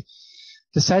risk.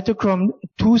 The cytochrome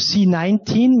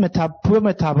 2C19 poor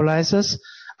metabolizers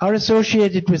are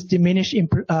associated with diminished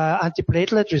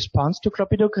antiplatelet response to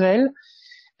clopidogrel,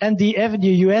 and the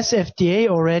US FDA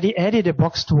already added a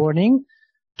boxed warning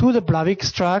to the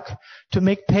Plavix drug to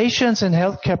make patients and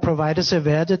healthcare providers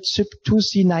aware that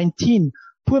CYP2C19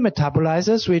 poor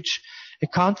metabolizers, which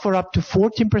account for up to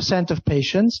 14% of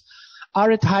patients,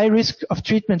 are at high risk of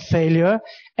treatment failure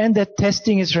and that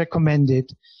testing is recommended.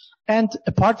 And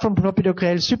apart from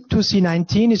clopidogrel,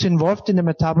 CYP450 is involved in the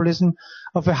metabolism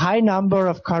of a high number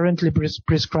of currently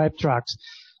prescribed drugs.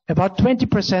 About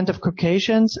 20% of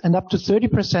Caucasians and up to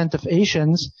 30% of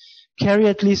Asians carry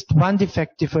at least one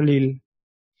defective allele.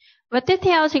 Và tiếp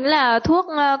theo chính là thuốc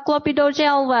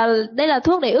clopidogrel, và đây là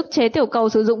thuốc để ức chế tiểu cầu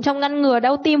sử dụng trong ngăn ngừa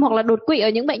đau tim hoặc là đột quỵ ở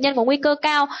những bệnh nhân có nguy cơ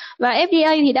cao. Và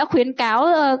FDA thì đã khuyến cáo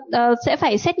sẽ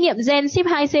phải xét nghiệm gen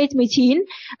CYP450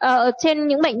 trên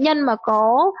những bệnh nhân mà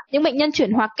có những bệnh nhân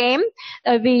chuyển hóa kém,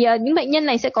 vì những bệnh nhân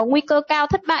này sẽ có nguy cơ cao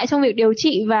thất bại trong việc điều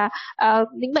trị, và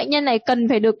những bệnh nhân này cần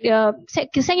phải được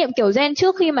xét nghiệm kiểu gen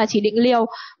trước khi mà chỉ định liều.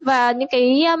 Và những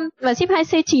cái và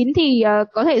CYP450 thì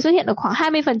có thể xuất hiện ở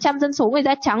khoảng 20% dân số người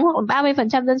da trắng hoặc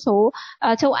 30% dân số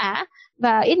châu Á,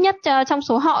 và ít nhất trong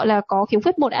số họ là có khiếm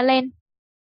khuyết 1 alen.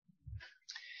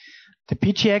 The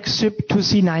PGX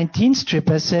CYP450 strip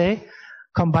assay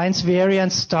combines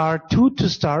variants star 2 to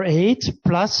star 8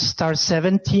 plus star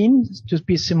 17 to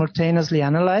be simultaneously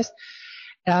analyzed.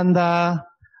 And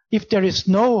if there is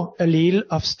no allele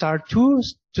of star 2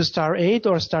 to star 8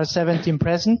 or star 17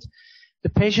 present, the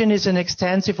patient is an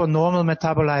extensive or normal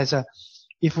metabolizer.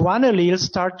 If one allele,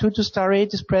 star 2 to star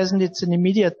 8, is present, it's an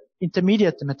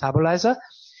intermediate metabolizer.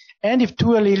 And if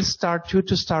two alleles, star 2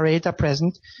 to star 8, are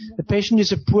present, the patient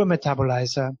is a poor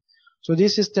metabolizer. So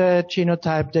this is the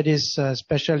genotype that is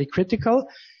especially critical.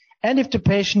 And if the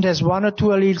patient has one or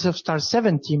two alleles of star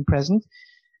 17 present,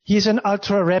 he is an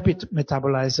ultra-rapid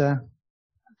metabolizer.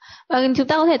 Và chúng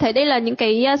ta có thể thấy đây là những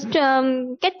cái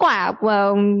kết quả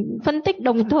của phân tích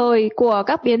đồng thời của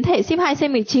các biến thể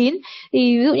CYP450.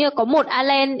 Thì ví dụ như có một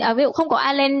alen, ví dụ không có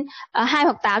alen 2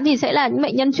 hoặc 8 thì sẽ là những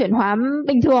bệnh nhân chuyển hóa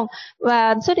bình thường,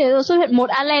 và xuất hiện một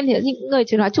alen thì là những người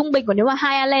chuyển hóa trung bình, còn nếu mà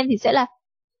 2 alen thì sẽ là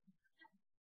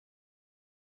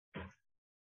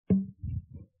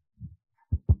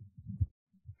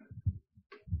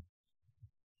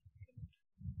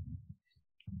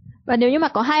và nếu như mà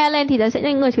có 2 alen thì sẽ là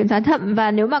những người chuyển hóa chậm,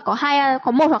 và nếu mà có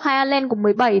 1 hoặc 2 alen cùng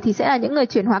 17 thì sẽ là những người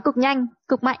chuyển hóa cực nhanh,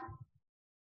 cực mạnh.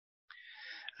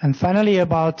 And finally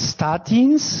about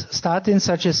statins. Statins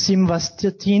such as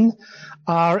simvastatin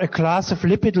are a class of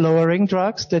lipid-lowering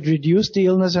drugs that reduce the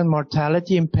illness and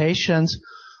mortality in patients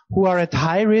who are at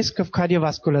high risk of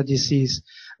cardiovascular disease.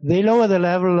 They lower the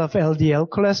level of LDL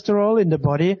cholesterol in the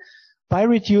body by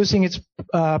reducing its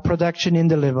production in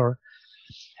the liver.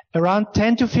 Around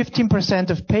 10 to 15%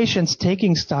 of patients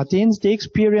taking statins, they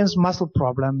experience muscle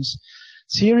problems.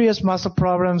 Serious muscle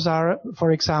problems are,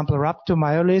 for example,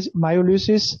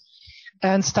 rhabdomyolysis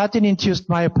and statin-induced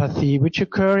myopathy, which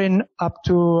occur in up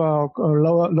to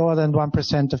lower than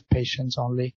 1% of patients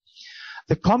only.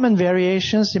 The common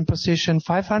variations in position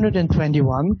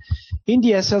 521 in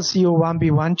the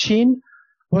SLCO1B1 gene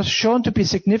was shown to be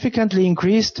significantly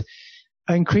increased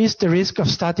the risk of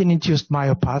statin-induced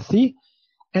myopathy.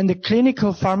 And the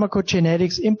Clinical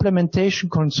Pharmacogenetics Implementation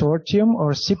Consortium,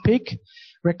 or CPIC,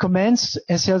 recommends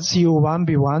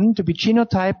SLCO1B1 to be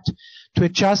genotyped to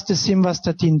adjust the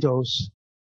simvastatin dose.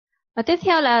 Và tiếp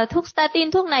theo là thuốc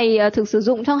statin. Thuốc này thường sử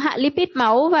dụng trong hạ lipid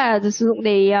máu và được sử dụng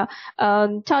để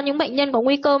cho những bệnh nhân có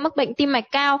nguy cơ mắc bệnh tim mạch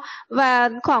cao, và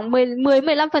khoảng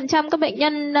 10-15% các bệnh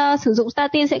nhân sử dụng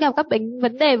statin sẽ gặp các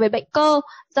vấn đề về bệnh cơ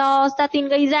do statin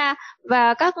gây ra.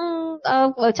 Và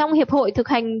ở trong Hiệp hội Thực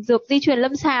hành Dược Di truyền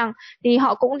Lâm sàng thì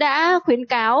họ cũng đã khuyến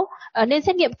cáo nên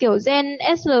xét nghiệm kiểu gen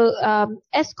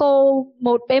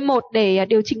SCO1B1 để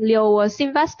điều chỉnh liều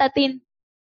simvastatin.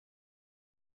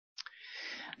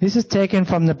 This is taken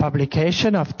from the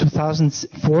publication of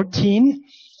 2014.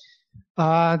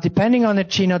 Depending on the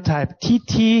genotype,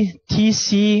 TT,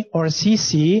 TC, or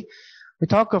CC, we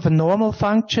talk of a normal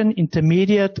function,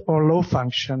 intermediate, or low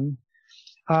function.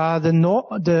 In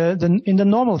the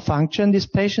normal function, these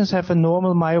patients have a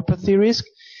normal myopathy risk,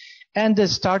 and the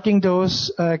starting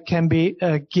dose can be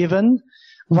given,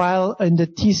 while in the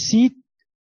TC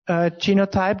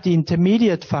genotype, the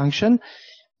intermediate function,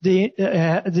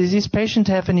 these patients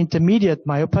have an intermediate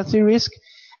myopathy risk,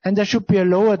 and there should be a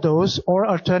lower dose or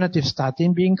alternative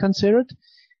statin being considered.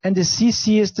 And the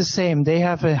CC is the same. They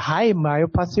have a high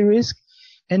myopathy risk,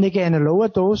 and again, a lower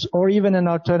dose or even an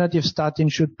alternative statin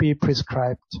should be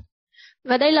prescribed.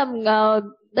 Và đây là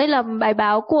đây là bài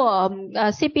báo của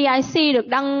CPIC được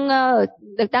đăng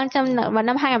vào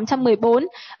năm 2014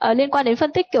 liên quan đến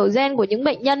phân tích kiểu gen của những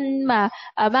bệnh nhân mà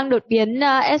mang đột biến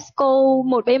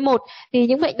SCO1B1. Thì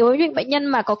đối với những bệnh nhân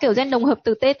mà có kiểu gen đồng hợp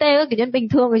từ TT, các kiểu nhân bình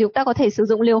thường, thì chúng ta có thể sử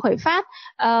dụng liều khởi phát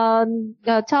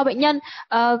cho bệnh nhân.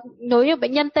 Đối với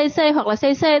bệnh nhân TC hoặc là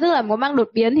CC, tức là có mang đột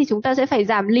biến, thì chúng ta sẽ phải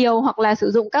giảm liều hoặc là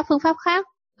sử dụng các phương pháp khác,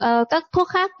 các thuốc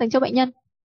khác dành cho bệnh nhân.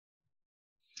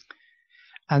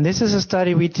 And this is a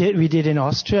study we did in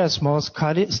Austria, a small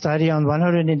study on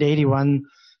 181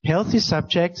 healthy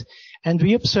subjects, and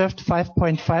we observed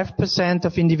 5.5%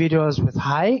 of individuals with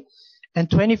high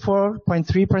and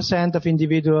 24.3% of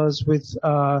individuals with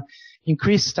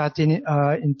increased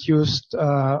statin-induced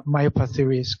myopathy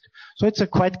risk. So it's a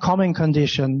quite common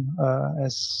condition,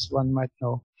 as one might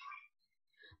know.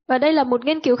 Và đây là một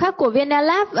nghiên cứu khác của Viện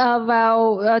Lab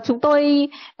chúng tôi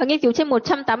nghiên cứu trên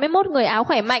 181 người Áo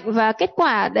khỏe mạnh, và kết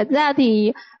quả đặt ra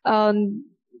thì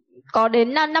có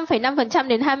đến 5,5%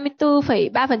 đến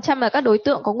 24,3% là các đối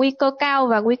tượng có nguy cơ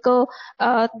cao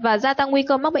và gia tăng nguy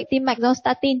cơ mắc bệnh tim mạch do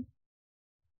statin.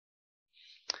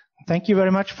 Thank you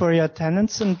very much for your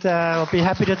attendance, and I'll be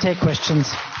happy to take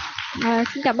questions.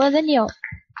 Xin cảm ơn rất nhiều.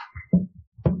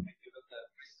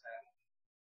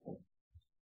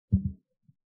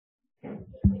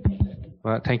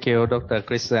 Well, thank you, Dr.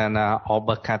 Christian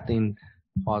Oberkatin,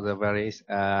 for the very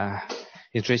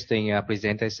interesting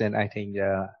presentation. I think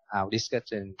our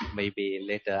discussion maybe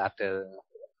later after.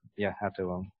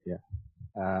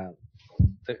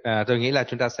 Tôi nghĩ là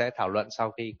chúng ta sẽ thảo luận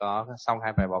sau khi có xong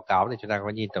hai bài báo cáo thì chúng ta có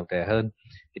nhìn tổng thể hơn.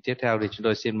 Thì tiếp theo thì chúng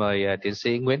tôi xin mời tiến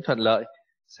sĩ Nguyễn Thuận Lợi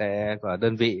sẽ của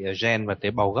đơn vị gen và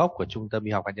tế bào gốc của Trung tâm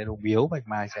Y học hạt nhân ung biếu Bạch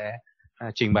Mai sẽ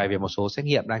trình bày về một số xét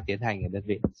nghiệm đang tiến hành ở đơn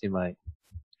vị. Xin mời.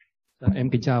 Em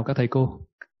kính chào các thầy cô,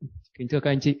 kính thưa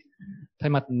các anh chị. Thay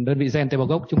mặt đơn vị gen tế bào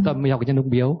gốc Trung tâm Y học hạt nhân ung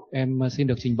biếu, em xin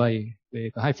được trình bày về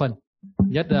cả hai phần.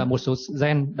 Nhất là một số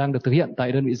gen đang được thực hiện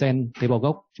tại đơn vị gen tế bào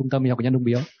gốc Trung tâm Y học hạt nhân ung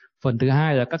biếu. Phần thứ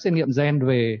hai là các xét nghiệm gen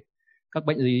về các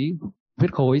bệnh lý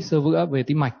huyết khối, xơ vữa, về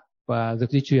tim mạch và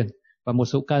dược di truyền, và một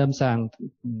số ca lâm sàng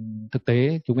thực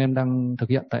tế chúng em đang thực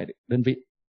hiện tại đơn vị.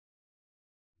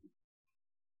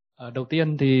 Đầu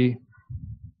tiên thì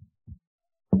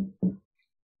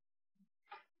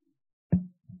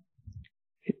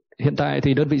hiện tại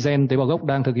thì đơn vị gen tế bào gốc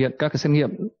đang thực hiện các cái xét nghiệm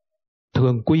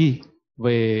thường quy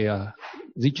về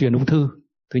di truyền ung thư.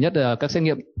 Thứ nhất là các xét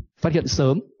nghiệm phát hiện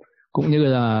sớm cũng như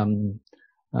là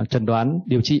chẩn đoán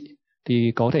điều trị,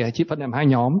 thì có thể chia phân làm hai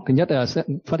nhóm. Thứ nhất là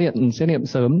phát hiện xét nghiệm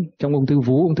sớm trong ung thư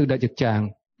vú, ung thư đại trực tràng,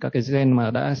 các cái gen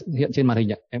mà đã hiện trên màn hình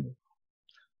em.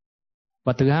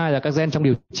 Và thứ hai là các gen trong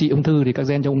điều trị ung thư, thì các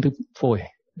gen trong ung thư phổi,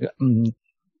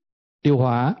 tiêu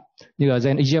hóa như là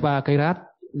gen EGFR, KRAS,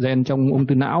 gen trong ung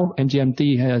thư não, MGMT,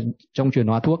 hay là trong chuyển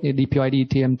hóa thuốc như DPYD,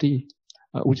 TMT,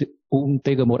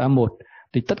 TG1A1.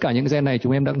 Thì tất cả những gen này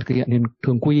chúng em đang thực hiện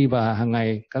thường quy, và hàng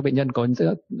ngày các bệnh nhân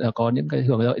có những cái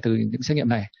hưởng lợi từ những xét nghiệm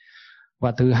này.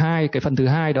 Và cái phần thứ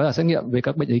hai đó là xét nghiệm về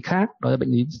các bệnh lý khác, đó là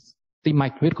bệnh lý tim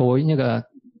mạch, huyết khối như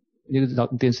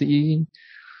tiến sĩ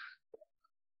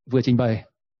vừa trình bày.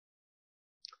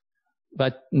 Và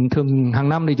thường hàng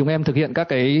năm thì chúng em thực hiện các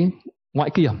cái ngoại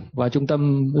kiểm, và trung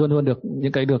tâm luôn luôn được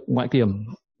những cái được ngoại kiểm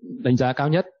đánh giá cao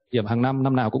nhất, kiểm hàng năm,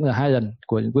 năm nào cũng là 2 lần,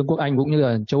 của Vương quốc Anh cũng như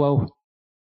là châu Âu.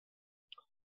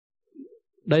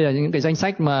 Đây là những cái danh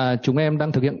sách mà chúng em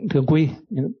đang thực hiện thường quy.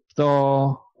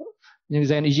 Do như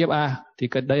gen EGFR thì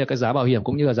đây là cái giá bảo hiểm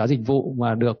cũng như là giá dịch vụ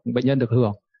mà bệnh nhân được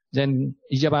hưởng. Gen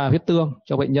EGFR huyết tương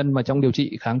cho bệnh nhân mà trong điều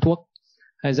trị kháng thuốc,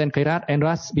 hay gen KRAS,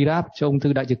 NRAS, BRAF cho ung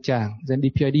thư đại trực tràng, gen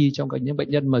DPYD trong những bệnh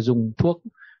nhân mà dùng thuốc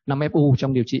 5FU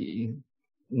trong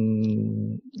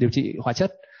điều trị hóa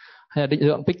chất, hay là định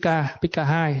lượng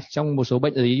PICA2 trong một số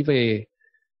bệnh lý về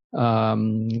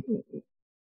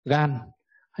gan,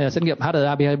 hay là xét nghiệm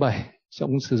HLA-B27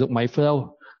 trong sử dụng máy flow,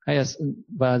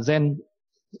 và gen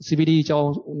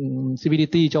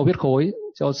CVDT cho huyết khối,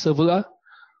 cho xơ vữa,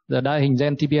 là đa hình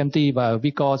gen TPMT và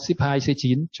Vico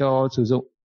CYP450 cho sử dụng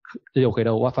liều khởi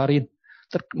đầu warfarin.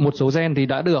 Một số gen thì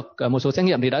đã được, một số xét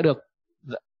nghiệm thì đã được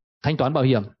thanh toán bảo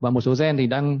hiểm, và một số gen thì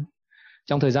đang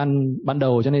trong thời gian ban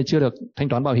đầu cho nên chưa được thanh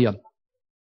toán bảo hiểm.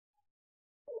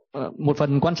 Một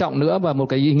phần quan trọng nữa và một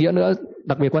cái ý nghĩa nữa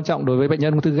đặc biệt quan trọng đối với bệnh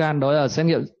nhân ung thư gan, đó là xét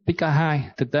nghiệm PICA2.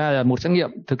 Thực ra là một xét nghiệm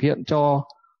thực hiện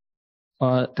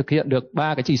được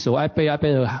 3 cái chỉ số IP,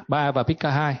 IPR3 và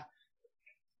PICA2.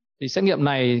 Thì xét nghiệm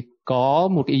này có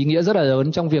một cái ý nghĩa rất là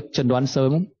lớn trong việc chẩn đoán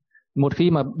sớm. Một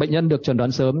khi mà bệnh nhân được chẩn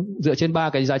đoán sớm dựa trên 3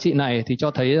 cái giá trị này thì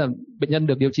cho thấy là bệnh nhân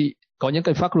được điều trị có những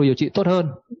cái phác đồ điều trị tốt hơn,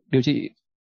 điều trị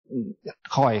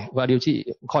khỏi và điều trị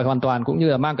khỏi hoàn toàn, cũng như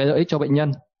là mang cái lợi ích cho bệnh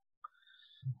nhân.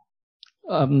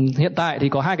 Hiện tại thì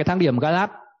có hai cái thang điểm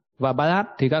Galat và Balat.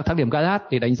 Thì các thang điểm Galat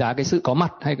để đánh giá cái sự có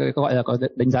mặt hay gọi là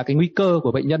đánh giá cái nguy cơ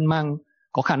của bệnh nhân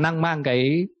có khả năng mang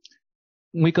cái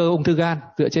nguy cơ ung thư gan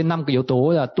dựa trên 5 cái yếu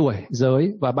tố là tuổi,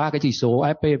 giới và 3 cái chỉ số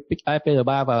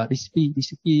AFP-R3 và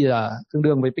DCP là tương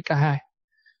đương với PK2.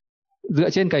 Dựa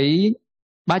trên cái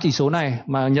 3 chỉ số này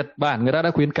mà Nhật Bản người ta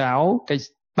đã khuyến cáo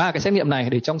 3 cái xét nghiệm này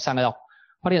để trong sàng lọc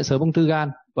phát hiện sớm ung thư gan,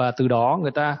 và từ đó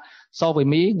người ta so với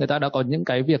Mỹ người ta đã có những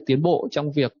cái việc tiến bộ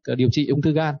trong việc điều trị ung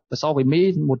thư gan. Và so với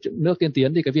Mỹ, một nước tiên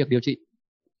tiến, thì cái việc điều trị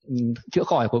chữa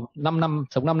khỏi của 5 năm,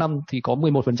 sống 5 năm thì có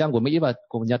 11% của Mỹ và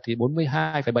của Nhật thì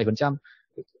 42,7%,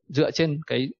 dựa trên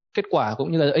cái kết quả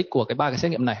cũng như là lợi ích của cái 3 cái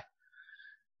xét nghiệm này.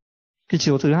 Cái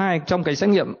chỉ số thứ hai trong cái xét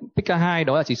nghiệm PK2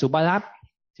 đó là chỉ số Balat.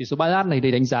 Chỉ số Balat này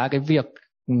để đánh giá cái việc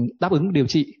đáp ứng điều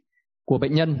trị của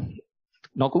bệnh nhân.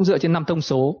 Nó cũng dựa trên 5 thông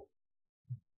số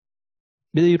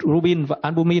bilirubin và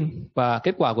albumin và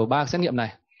kết quả của 3 xét nghiệm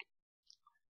này.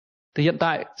 Thì hiện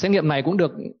tại xét nghiệm này cũng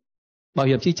được bảo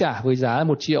hiểm chi trả với giá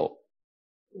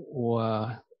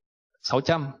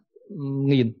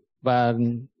 1.600.000, và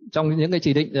trong những cái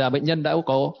chỉ định là bệnh nhân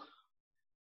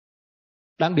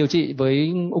đang điều trị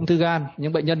với ung thư gan,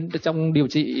 những bệnh nhân trong điều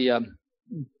trị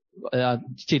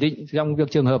chỉ định trong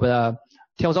việc trường hợp là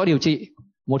theo dõi điều trị,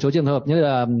 một số trường hợp như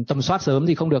là tầm soát sớm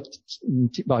thì không được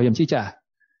bảo hiểm chi trả.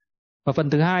 Và phần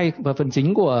thứ hai và phần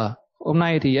chính của hôm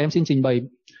nay thì em xin trình bày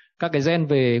các cái gen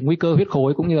về nguy cơ huyết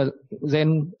khối cũng như là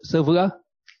gen xơ vữa,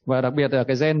 và đặc biệt là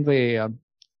cái gen về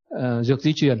dược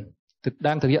di truyền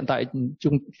đang thực hiện tại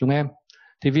chúng em.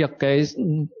 Thì việc cái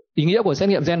ý nghĩa của xét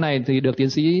nghiệm gen này thì được tiến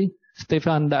sĩ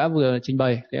Stefan đã vừa trình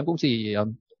bày, thì em cũng chỉ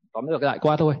tóm lược lại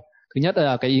qua thôi. Thứ nhất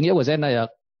là cái ý nghĩa của gen này là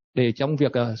để trong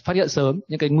việc phát hiện sớm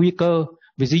những cái nguy cơ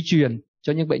về di truyền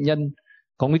cho những bệnh nhân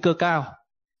có nguy cơ cao.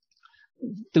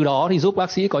 Từ đó thì giúp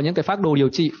bác sĩ có những cái phác đồ điều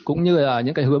trị cũng như là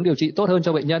những cái hướng điều trị tốt hơn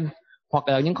cho bệnh nhân, hoặc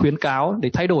là những khuyến cáo để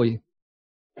thay đổi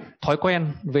thói quen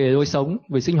về lối sống,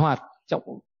 về sinh hoạt.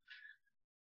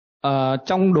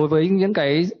 Trong đối với những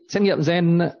cái xét nghiệm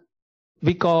gen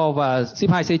VCOR và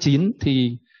CYP450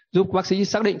 thì giúp bác sĩ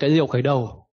xác định cái liều khởi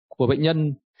đầu của bệnh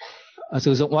nhân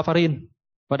sử dụng warfarin.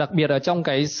 Và đặc biệt là trong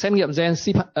cái xét nghiệm gen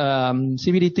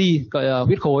CVDT gọi là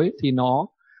huyết khối thì nó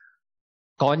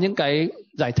có những cái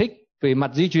giải thích về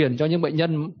mặt di truyền cho những bệnh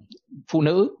nhân phụ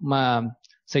nữ mà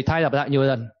sẩy thai lặp lại nhiều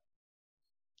lần.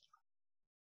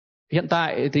 Hiện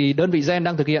tại thì đơn vị gen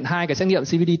đang thực hiện 2 cái xét nghiệm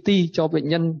CVDT cho bệnh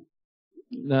nhân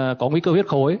có nguy cơ huyết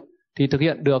khối, thì thực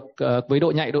hiện được với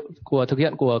độ nhạy thực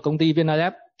hiện của công ty Việt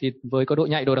Nam thì với có độ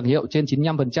nhạy độ đặc hiệu trên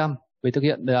 95%, với thực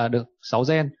hiện là được 6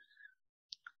 gen.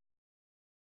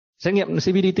 Xét nghiệm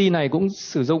CVDT này cũng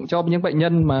sử dụng cho những bệnh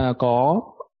nhân mà có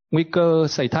nguy cơ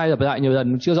sẩy thai lặp lại nhiều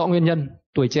lần chưa rõ nguyên nhân,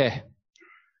 tuổi trẻ,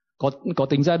 có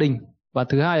tính gia đình. Và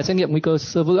thứ hai là xét nghiệm nguy cơ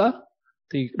xơ vữa,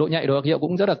 thì độ nhạy độ đặc hiệu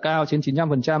cũng rất là cao, trên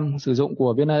 95%, sử dụng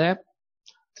của Việt Nam.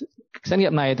 Xét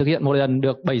nghiệm này thực hiện một lần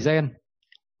được 7 gen.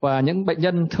 Và những bệnh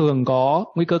nhân thường có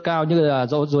nguy cơ cao như là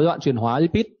do rối loạn chuyển hóa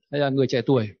lipid, hay là người trẻ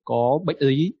tuổi có bệnh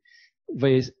lý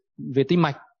về tim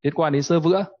mạch liên quan đến xơ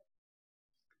vữa.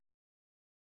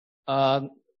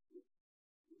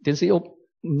 Tiến sĩ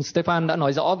Stefan đã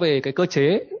nói rõ về cái cơ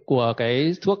chế của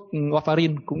cái thuốc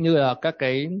warfarin cũng như là các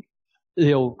cái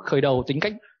liều khởi đầu,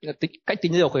 cách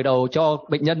tính liều khởi đầu cho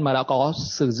bệnh nhân mà đã có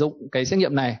sử dụng cái xét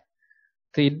nghiệm này.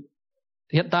 Thì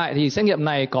hiện tại thì xét nghiệm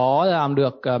này có làm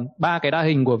được 3 cái đa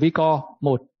hình của VCOR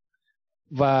 1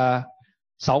 và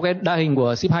 6 cái đa hình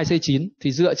của CYP450.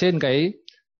 Thì dựa trên cái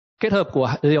kết hợp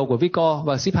của liều của VCOR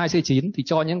và CYP450 thì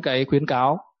cho những cái khuyến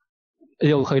cáo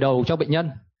liều khởi đầu cho bệnh nhân.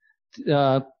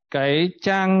 Cái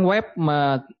trang web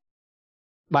mà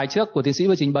bài trước của tiến sĩ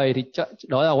vừa trình bày thì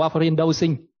đó là warfarin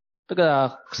dosing, tức là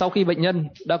sau khi bệnh nhân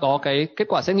đã có cái kết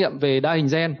quả xét nghiệm về đa hình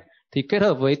gen thì kết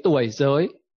hợp với tuổi, giới,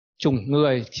 chủng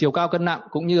người, chiều cao, cân nặng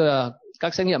cũng như là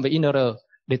các xét nghiệm về INR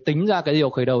để tính ra cái liều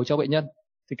khởi đầu cho bệnh nhân.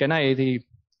 Thì cái này thì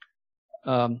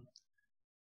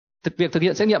việc thực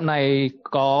hiện xét nghiệm này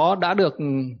đã được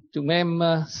chúng em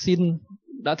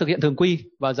đã thực hiện thường quy,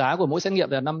 và giá của mỗi xét nghiệm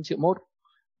là 5,1 triệu.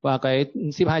 Và cái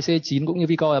CYP450 cũng như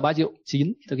VCOR là 3,9 triệu,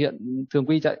 thực hiện thường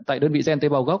quy tại đơn vị gen tế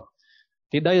bào gốc.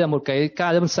 Thì đây là một cái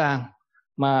ca lâm sàng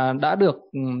mà đã được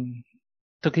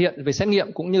thực hiện về xét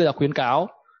nghiệm cũng như là khuyến cáo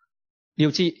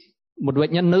điều trị một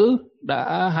bệnh nhân nữ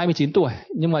đã 29 tuổi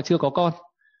nhưng mà chưa có con.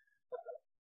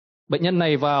 Bệnh nhân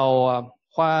này vào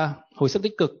khoa hồi sức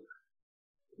tích cực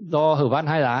do hở van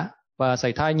 2 lá và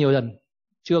sẩy thai nhiều lần,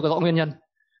 chưa có rõ nguyên nhân.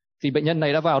 Thì bệnh nhân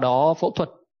này đã vào đó phẫu thuật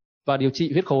và điều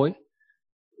trị huyết khối.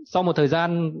 Sau một thời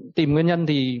gian tìm nguyên nhân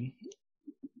thì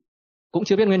cũng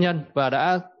chưa biết nguyên nhân, và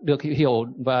đã được hiểu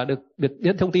và được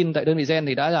biết thông tin tại đơn vị gen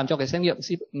thì đã làm cho cái xét nghiệm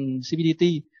CVDT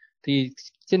Thì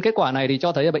trên kết quả này thì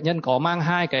cho thấy là bệnh nhân có mang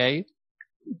hai cái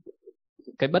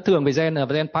bất thường về gen là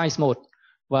gen PICE1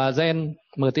 và gen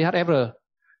MTHFR.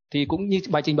 Thì cũng như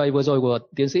bài trình bày vừa rồi của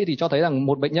tiến sĩ thì cho thấy rằng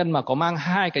một bệnh nhân mà có mang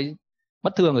hai cái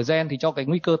bất thường ở gen thì cho cái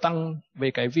nguy cơ tăng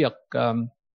về cái việc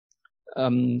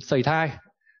sẩy thai.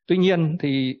 Tuy nhiên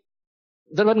thì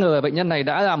rất bất ngờ bệnh nhân này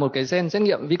đã làm một cái gen xét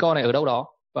nghiệm vi co này ở đâu đó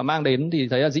và mang đến thì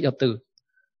thấy là dị hợp tử.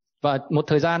 Và một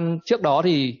thời gian trước đó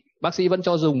thì bác sĩ vẫn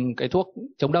cho dùng cái thuốc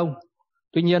chống đông.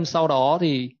 Tuy nhiên sau đó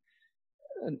thì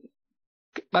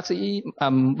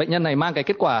bệnh nhân này mang cái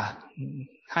kết quả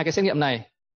hai cái xét nghiệm này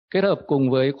kết hợp cùng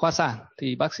với khoa sản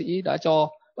thì bác sĩ đã cho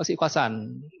bác sĩ khoa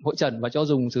sản hội chẩn và cho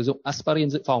sử dụng aspirin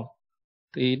dự phòng.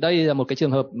 Thì đây là một cái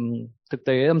trường hợp thực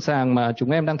tế lâm sàng mà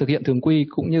chúng em đang thực hiện thường quy,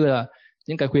 cũng như là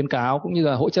những cái khuyến cáo cũng như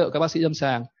là hỗ trợ các bác sĩ lâm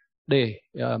sàng để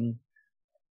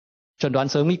chẩn đoán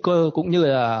sớm nguy cơ, cũng như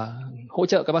là hỗ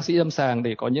trợ các bác sĩ lâm sàng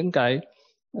để có những cái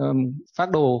phác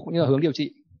đồ cũng như là hướng điều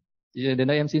trị. Thì đến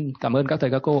đây em xin cảm ơn các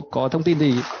thầy các cô. Có thông tin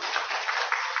gì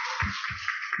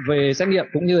về xét nghiệm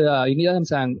cũng như là ý nghĩa lâm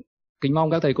sàng, kính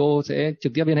mong các thầy cô sẽ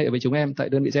trực tiếp liên hệ với chúng em tại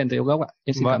đơn vị gen tế bào gốc ạ.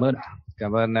 Em xin cảm ơn.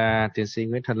 Cảm ơn tiến sĩ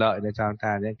Nguyễn Thuận Lợi đã cho chúng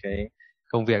ta những cái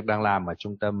công việc đang làm ở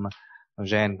trung tâm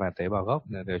gen và tế bào gốc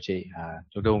điều trị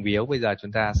trung tâm ung biếu. Bây giờ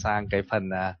chúng ta sang cái phần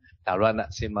thảo luận ạ.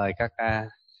 Xin mời tất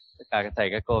cả các thầy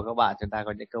các cô các bạn, chúng ta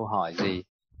có những câu hỏi gì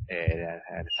để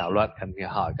thảo luận, cần phải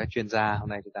hỏi các chuyên gia. Hôm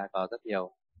nay chúng ta có rất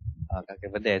nhiều các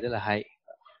cái vấn đề rất là hay.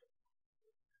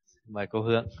 Mời cô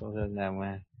Hương làm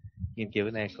nghiên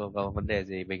cứu này, cô có vấn đề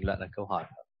gì bình luận ở câu hỏi?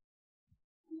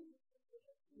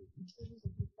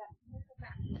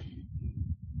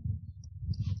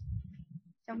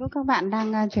 Trong lúc các bạn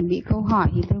đang chuẩn bị câu hỏi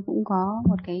thì tôi cũng có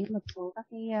một số các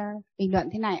cái bình luận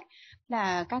thế này,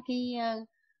 là các cái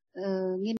nghiên